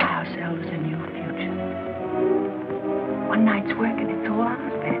can buy ourselves a new future. One night's work, and it's all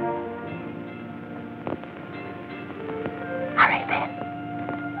ours, Ben. Hurry, Ben.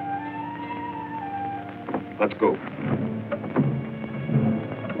 Let's go.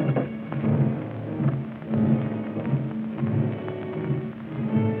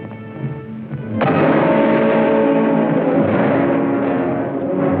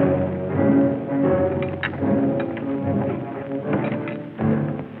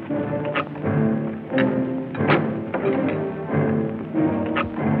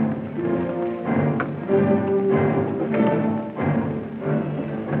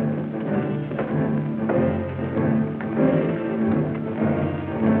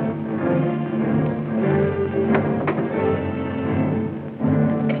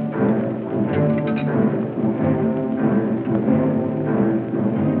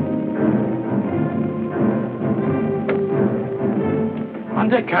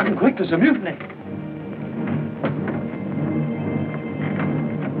 Captain, quick, there's a mutiny.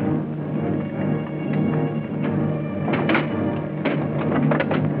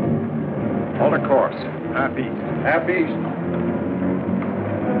 Hold a course. Half east. Half east.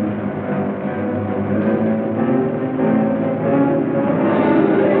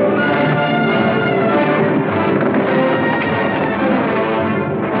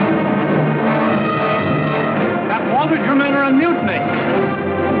 Captain Waldridge, your men are in mutiny.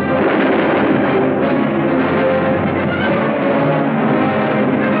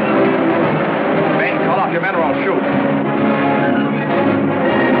 Your men or I'll shoot.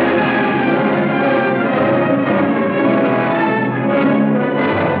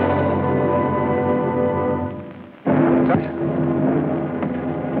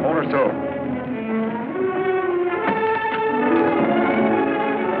 Hold her so.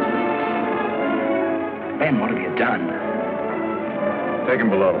 Ben, what have you done? Take him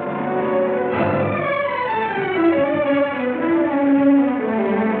below.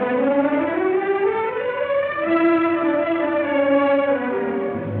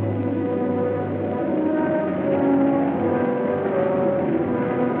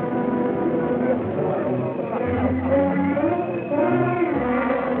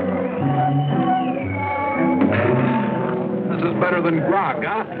 Than grog,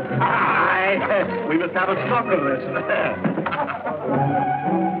 huh? Aye, we must have a stock of this.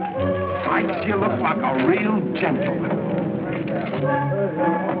 Thanks, you look like a real gentleman.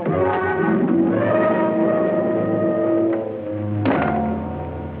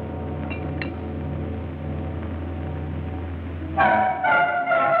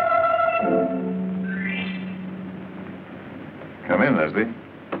 Come in, Leslie.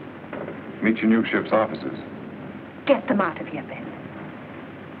 Meet your new ship's officers. Get them out of here, Ben.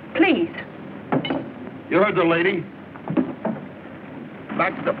 Please. You heard the lady?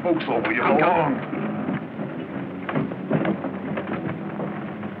 Back to the forecastle where you Come belong.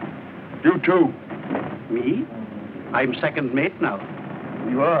 You too. Me? I'm second mate now.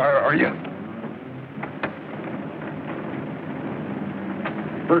 You are you?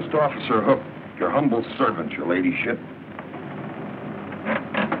 First Officer Hook, your humble servant, your ladyship.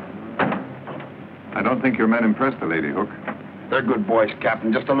 I don't think your men impressed the lady, Hook. They're good boys,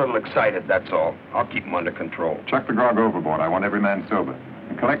 Captain. Just a little excited, that's all. I'll keep them under control. Chuck the grog overboard. I want every man sober.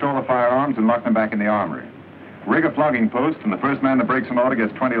 And collect all the firearms and lock them back in the armory. Rig a flogging post, and the first man that breaks an order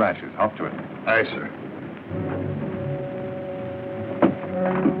gets 20 lashes. Up to it. Aye, sir.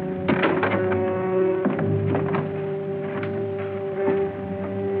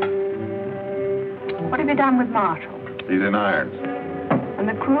 What have you done with Marshall? He's in irons. And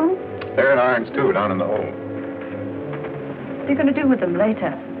the crew? They're in irons, too, down in the hold. What are you going to do with them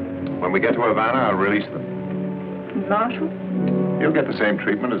later? When we get to Havana, I'll release them. And Marshall? He'll get the same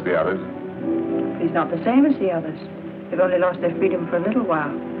treatment as the others. He's not the same as the others. They've only lost their freedom for a little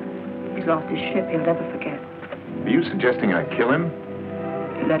while. He's lost his ship he'll never forget. Are you suggesting I kill him?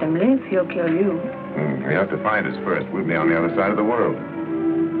 If you let him live, he'll kill you. You have to find us first. We'll be on the other side of the world.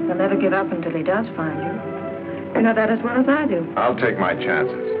 He'll never give up until he does find you. You know that as well as I do. I'll take my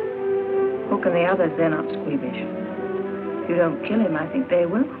chances. Hook and the others, they're not squeamish. If you don't kill him, I think they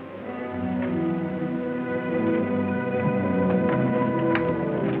will.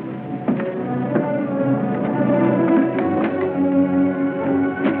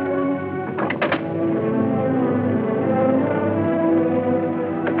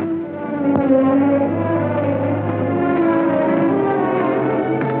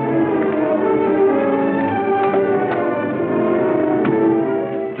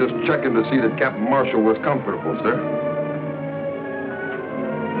 checking to see that Captain Marshall was comfortable, sir.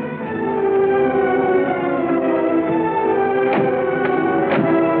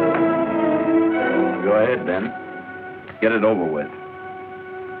 Go ahead, Ben. Get it over with.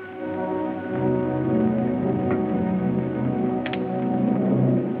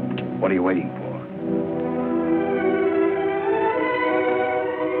 What are you waiting for?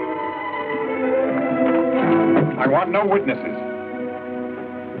 I want no witnesses.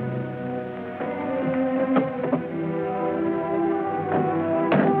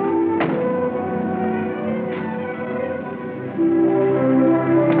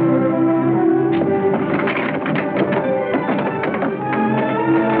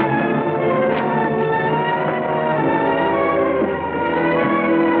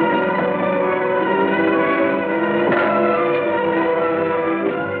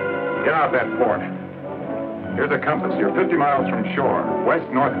 Get out that port. Here's a compass. You're 50 miles from shore,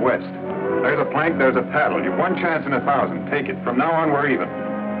 west-northwest. There's a plank, there's a paddle. You've one chance in 1,000. Take it. From now on, we're even.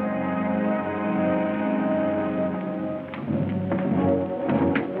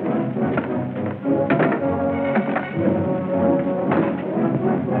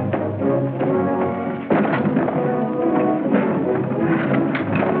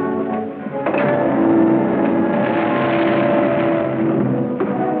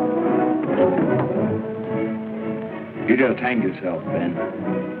 You just hang yourself, Ben.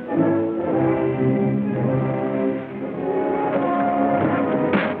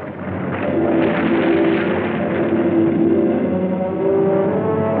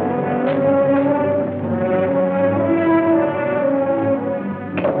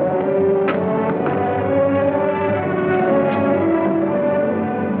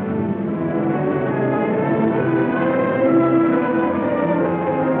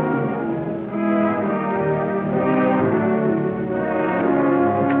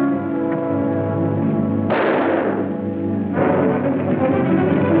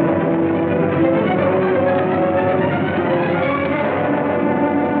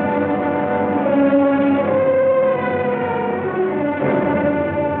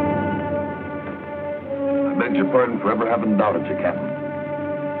 Pardon for ever having doubted you, Captain.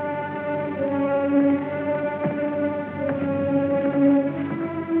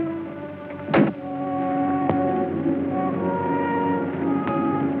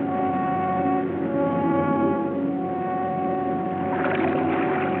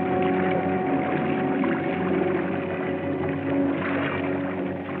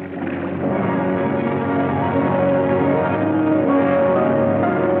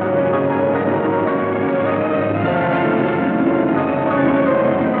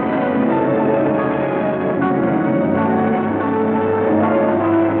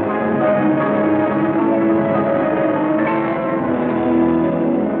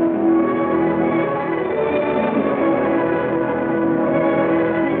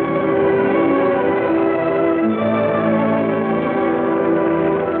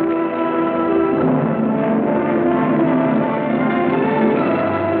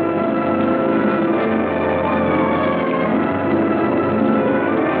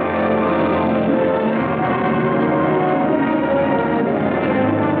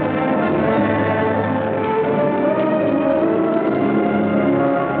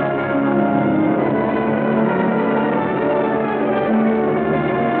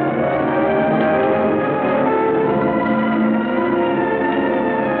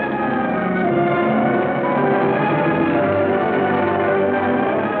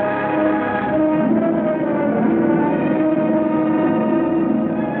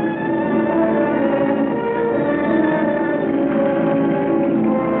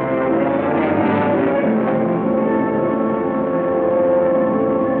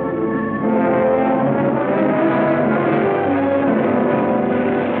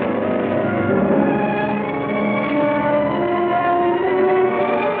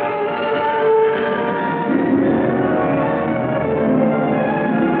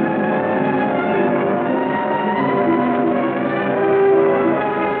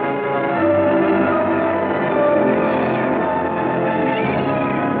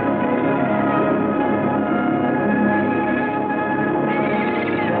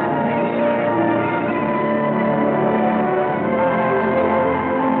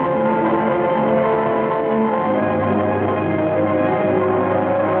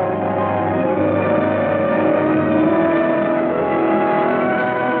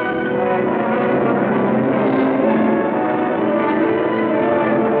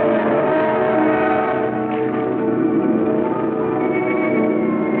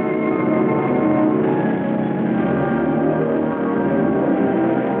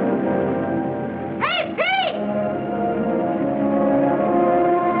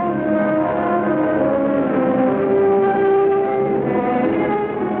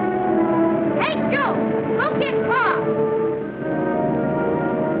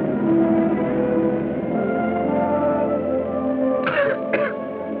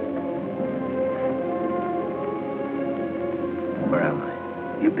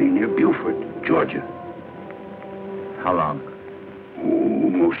 You've been near Beaufort, Georgia. How long? Oh,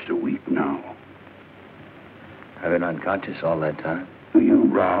 most a week now. I've been unconscious all that time. You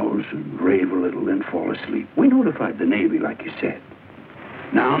rouse and rave a little, then fall asleep. We notified the Navy, like you said.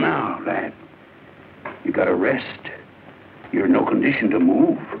 Now, lad. You gotta rest. You're in no condition to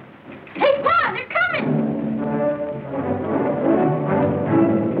move. Hey, Pa, they're coming!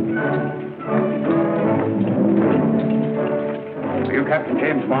 Are you Captain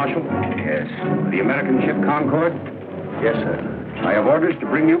James Marshall? Yes. The American ship Concord? Yes, sir. I have orders to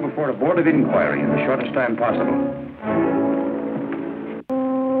bring you before a board of inquiry in the shortest time possible.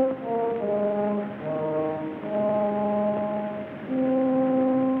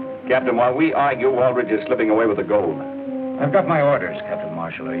 Captain, while we argue, Waldridge is slipping away with the gold. I've got my orders, Captain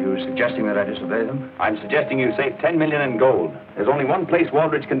Marshall. Are you suggesting that I disobey them? I'm suggesting you save $10 million in gold. There's only one place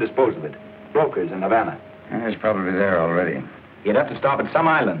Waldridge can dispose of it. Brokers in Havana. It's probably there already. He'd have to stop at some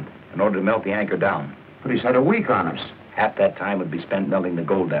island in order to melt the anchor down. But he's had a week on us. Half that time would be spent melting the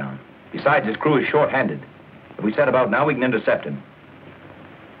gold down. Besides, his crew is short-handed. If we set about now, we can intercept him.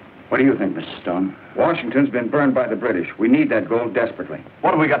 What do you think, Mr. Stone? Washington's been burned by the British. We need that gold desperately.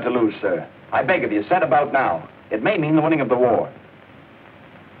 What have we got to lose, sir? I beg of you, set about now. It may mean the winning of the war.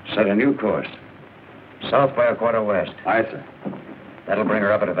 Set a new course. South by a quarter west. Aye, sir. That'll bring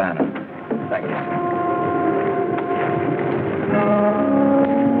her up at Havana. Thank you.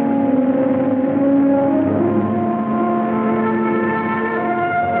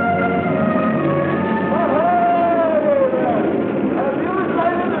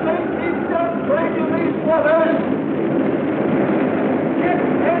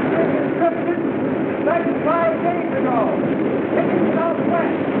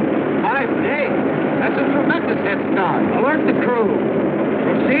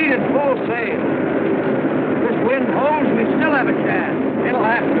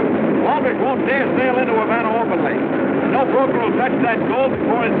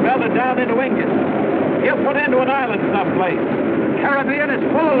 Caribbean is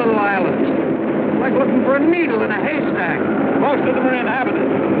full of little islands. It's like looking for a needle in a haystack. Most of them are inhabited.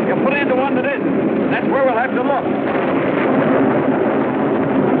 You put into one that isn't. That's where we'll have to look.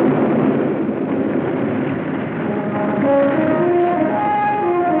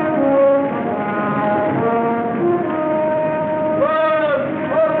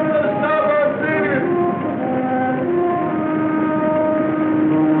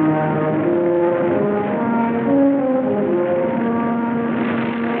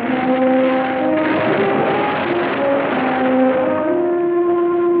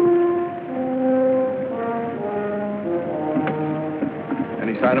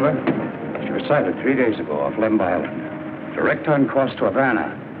 Sighted 3 days ago off Lemb Island. Direct on course to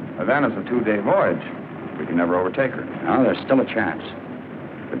Havana. Havana's a 2-day voyage. We can never overtake her. No, there's still a chance.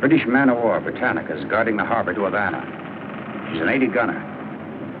 The British man-of-war, Patric, is guarding the harbor to Havana. She's an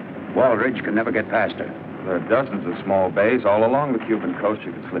 80-gunner. Waldridge can never get past her. There are dozens of small bays all along the Cuban coast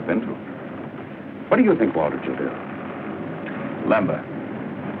you could slip into. What do you think Waldridge will do? Lemba.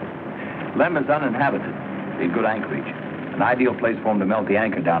 Lemba's uninhabited. Be good anchorage. An ideal place for him to melt the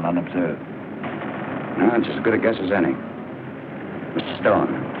anchor down unobserved. No, it's as good a guess as any. Mr. Stone,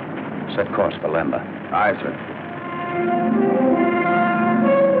 set course for Lemba. Aye, sir.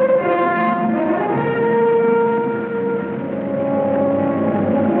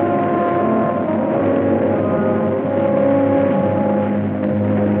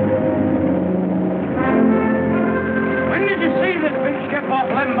 When did you see this big ship off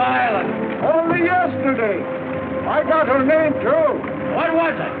Lemba Island? Only yesterday. I got her name, too. What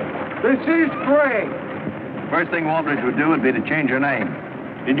was it? Deceased Gray. First thing Waldridge would do would be to change her name.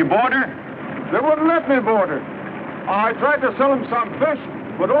 Did you board her? They wouldn't let me board her. I tried to sell them some fish,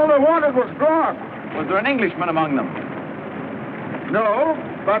 but all they wanted was grog. Was there an Englishman among them? No,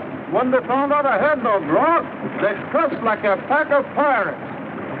 but when they found out I had no grog, they cussed like a pack of pirates.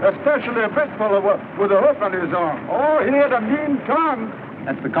 Especially a big fellow with a hook on his arm. Oh, he had a mean tongue.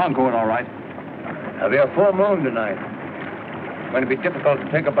 That's the Concord, all right. There'll be a full moon tonight. It's going to be difficult to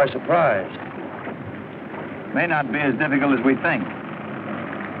take her by surprise. May not be as difficult as we think.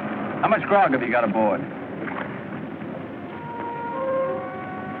 How much grog have you got aboard?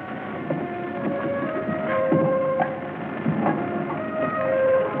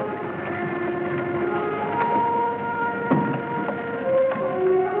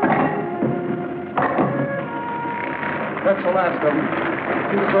 That's the last of them.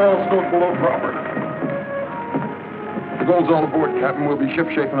 It's all stowed below proper. The gold's all aboard, Captain. We'll be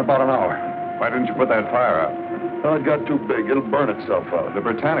shipshape in about an hour. Why didn't you put that fire out? Oh, it got too big. It'll burn itself out. The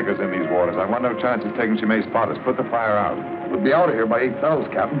Britannica's in these waters. I want no chance of taking she may spot us. Put the fire out. We'll be out of here by 8 bells,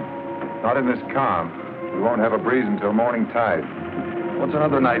 Captain. Not in this calm. We won't have a breeze until morning tide. What's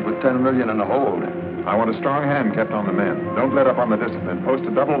another night with 10 million in the hold? I want a strong hand kept on the men. Don't let up on the discipline. Post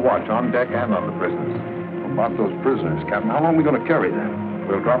a double watch on deck and on the prisoners. About those prisoners, Captain, how long are we going to carry them?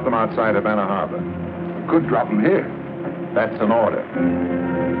 We'll drop them outside Havana Harbor. We could drop them here. That's an order.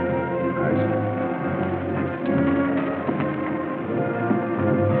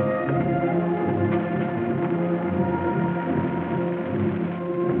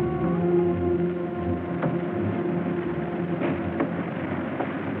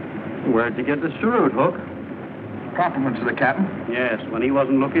 Where'd you get the cheroot, Hook? Compliments to the captain. Yes, when he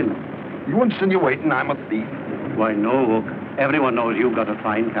wasn't looking. You insinuating I'm a thief? Why, no, Hook. Everyone knows you've got a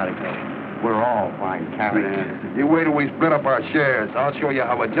fine character. We're all fine characters. You wait till we split up our shares. I'll show you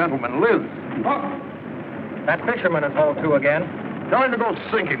how a gentleman lives. Hook! That fisherman is hauled to again. Tell him to go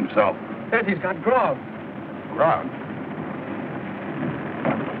sink himself. Says he's got grog. Grog.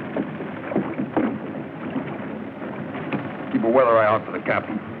 Keep a weather eye out for the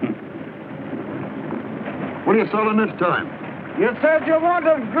captain. What are you selling this time? You said you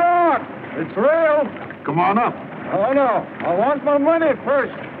wanted grog. It's real. Come on up. Oh, no. I want my money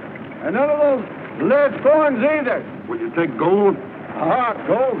first. And none of those lead coins either. Will you take gold?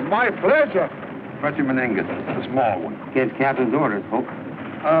 Gold's my pleasure. Fetch him an ingot, a small one. Gave Captain's orders, Hook.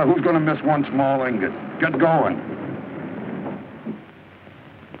 Who's going to miss one small ingot? Get going.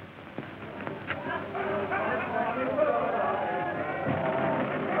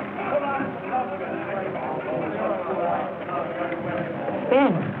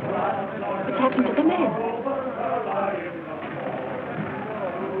 Ben, what's happened to the men?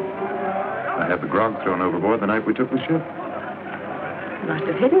 I had the grog thrown overboard the night we took the ship. Must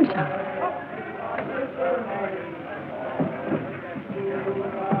have hidden some.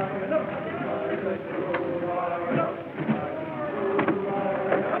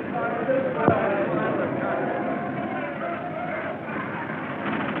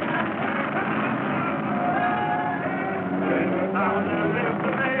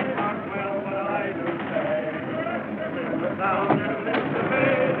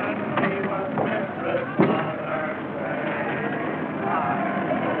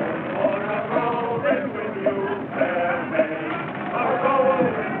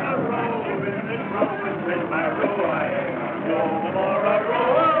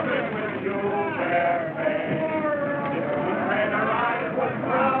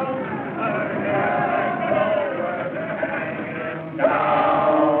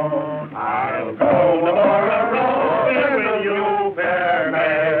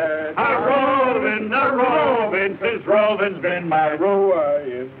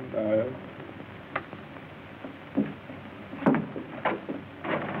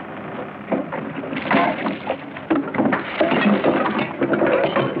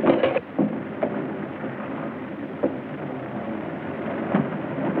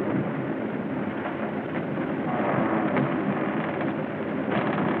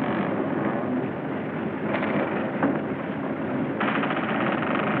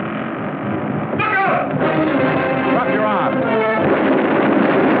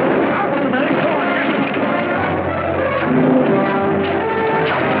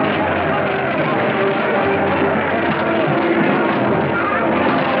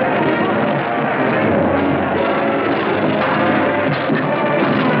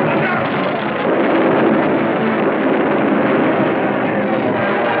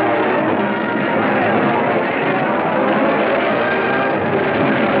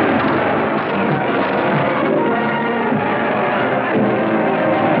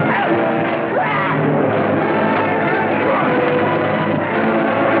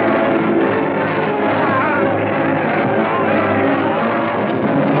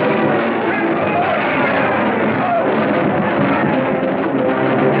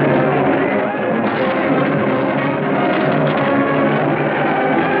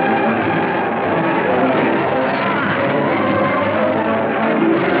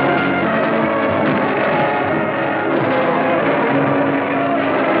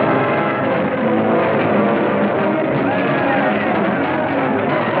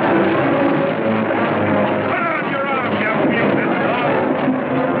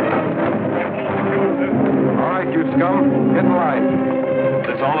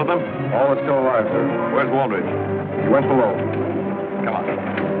 Waldridge. He went below. Come on.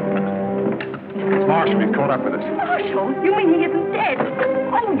 It's Marshall. He's caught up with us. Marshall? You mean he isn't dead?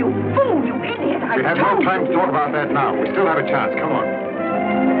 Oh, you fool, you idiot. We have no time to talk about that now. We still have a chance. Come on.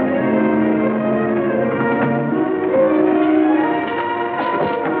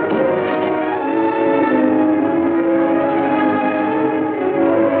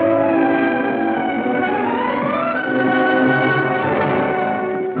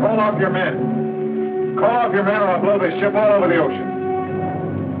 your men. Call off your men or I'll blow this ship all over the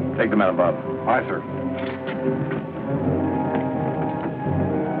ocean. Take the men above. Aye, sir.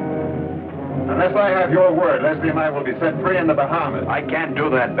 Unless I have your word, Leslie and I will be set free in the Bahamas. I can't do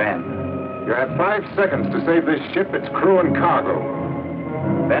that, Ben. You have 5 seconds to save this ship, its crew and cargo.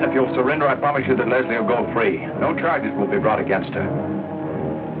 Ben, if you'll surrender, I promise you that Leslie will go free. No charges will be brought against her.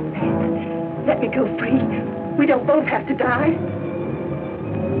 Let me go free. We don't both have to die.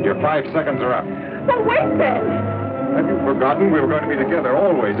 Your 5 seconds are up. Well, wait, Ben. Have you forgotten we were going to be together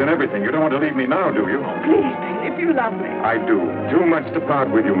always in everything? You don't want to leave me now, do you? Please, Ben, if you love me. I do. Too much to part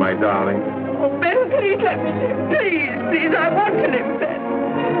with you, my darling. Oh, Ben, please let me live. Please, please, I want to live, Ben.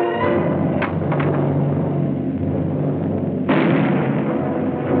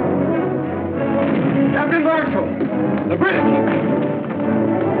 Captain Marshall, the British.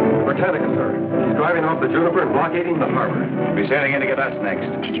 Britannica, sir. He's driving off the Juniper and blockading the harbor. Be sailing in to get us next.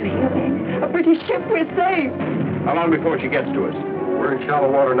 Did you hear that? A British ship, we're saved. How long before she gets to us? We're in shallow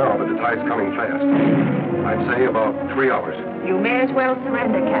water now, but the tide's coming fast. I'd say about 3 hours. You may as well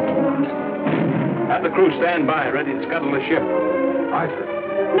surrender, Captain Marshall. Have the crew stand by, ready to scuttle the ship. Aye, sir.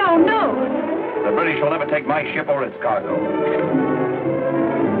 No, no. The British will never take my ship or its cargo.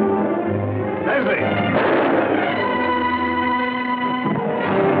 Leslie!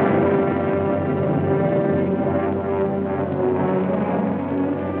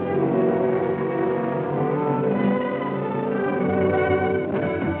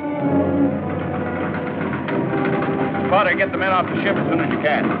 Potter, get the men off the ship as soon as you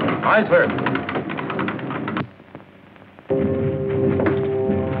can. Aye, sir.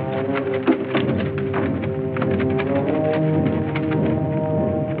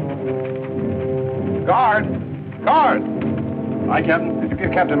 Guard! Guard! Aye, Captain. Did you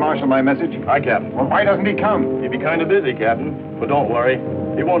give Captain Marshall my message? Aye, Captain. Well, why doesn't he come? He'd be kind of busy, Captain. But don't worry.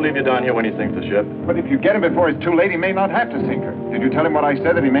 He won't leave you down here when he sinks the ship. But if you get him before it's too late, he may not have to sink her. Did you tell him what I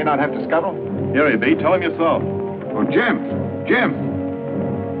said, that he may not have to scuttle? Here he be. Tell him yourself. Oh, Jim! Jim!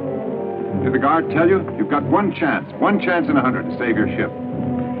 Did the guard tell you? You've got one chance in 100 to save your ship.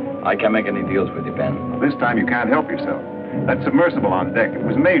 I can't make any deals with you, Ben. This time you can't help yourself. That submersible on deck, it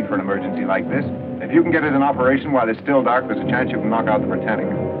was made for an emergency like this. If you can get it in operation while it's still dark, there's a chance you can knock out the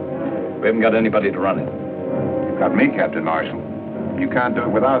Britannica. We haven't got anybody to run it. You've got me, Captain Marshall. You can't do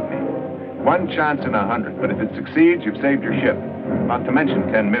it without me. One chance in 100, but if it succeeds, you've saved your ship. Not to mention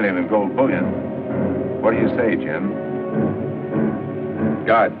 10 million in gold bullion. What do you say, Jim?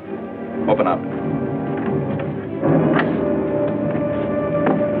 Guard, open up.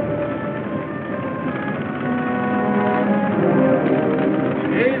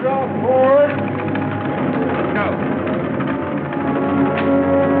 He's off board. Go.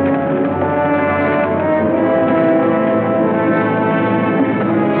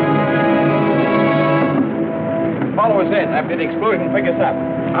 Follow us in. After the explosion, pick us up.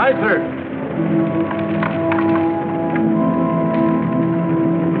 Aye, sir.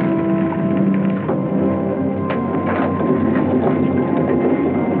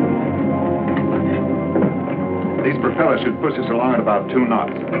 These propellers should push us along at about 2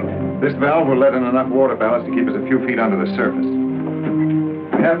 knots. This valve will let in enough water ballast to keep us a few feet under the surface.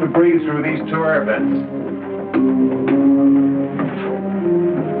 We have to breathe through these 2 air vents.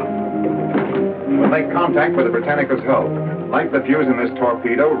 We'll make contact with the Britannica's hull. Light the fuse in this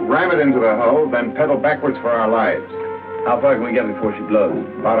torpedo, ram it into the hull, then pedal backwards for our lives. How far can we get before she blows?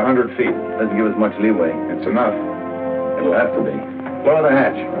 About 100 feet. Doesn't give us much leeway. It's enough. It'll have to be. Lower the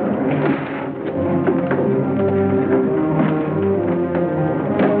hatch.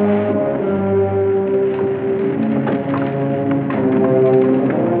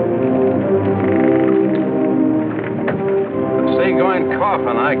 Seagoing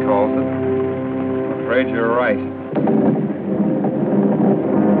coffin, I calls it. I'm afraid you're right.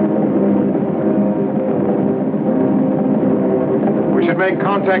 We should make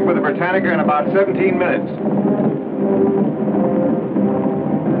contact with the Britannica in about 17 minutes.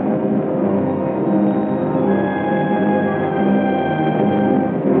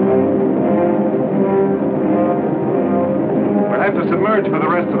 We'll have to submerge for the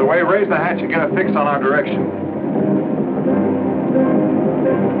rest of the way. Raise the hatch and get a fix on our direction.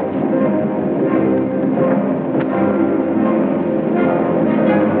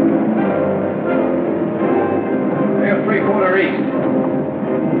 They're 3/4 east.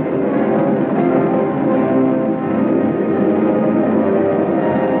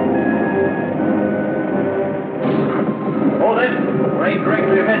 Hold it. We're aimed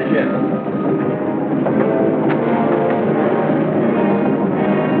directly ahead, Jim.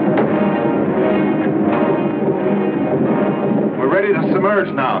 We're ready to submerge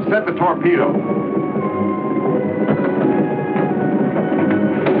emerge now. Set the torpedo.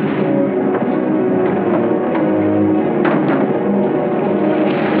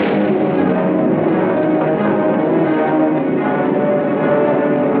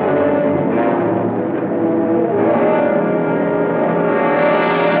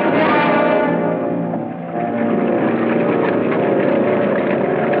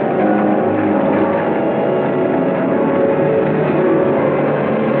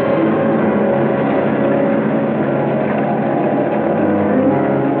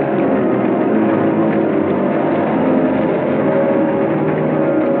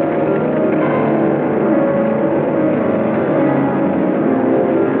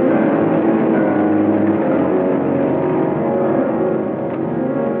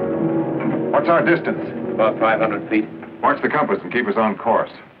 What's our distance? About 500 feet. Watch the compass and keep us on course.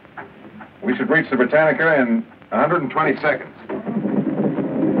 We should reach the Britannica in 120 seconds.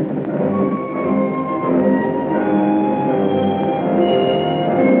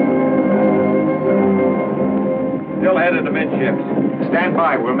 Still headed amidships. Stand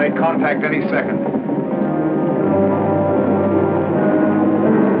by. We'll make contact any second.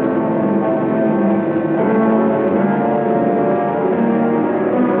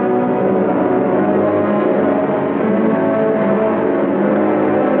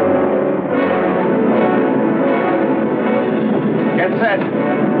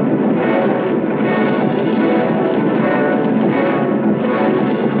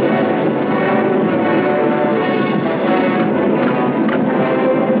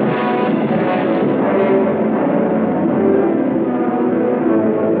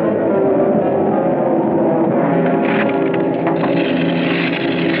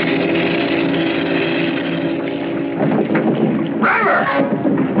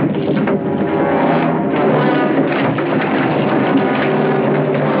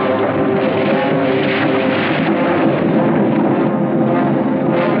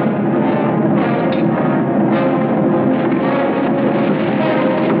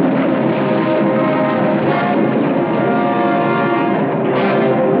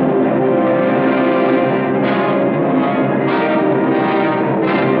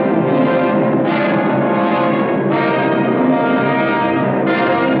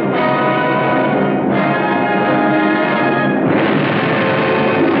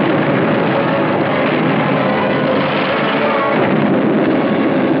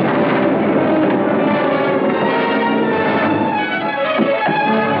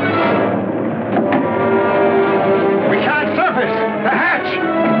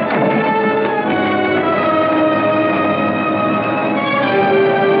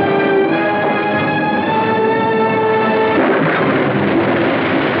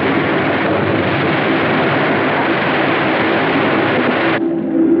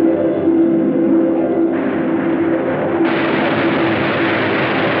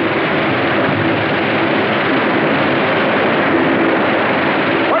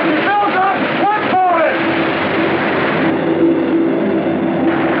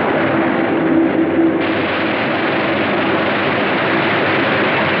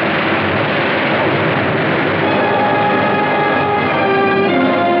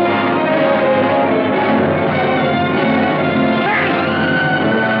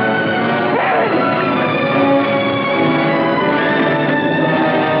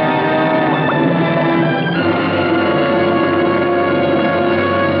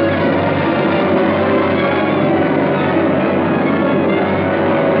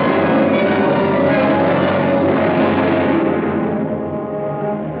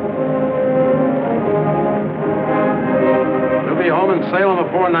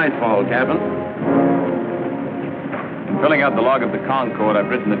 Nightfall, Captain. In filling out the log of the Concord, I've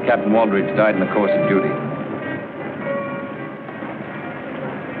written that Captain Waldridge died in the course of duty.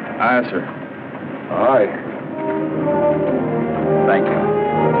 Aye, sir. Aye. Thank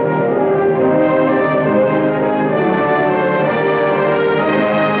you.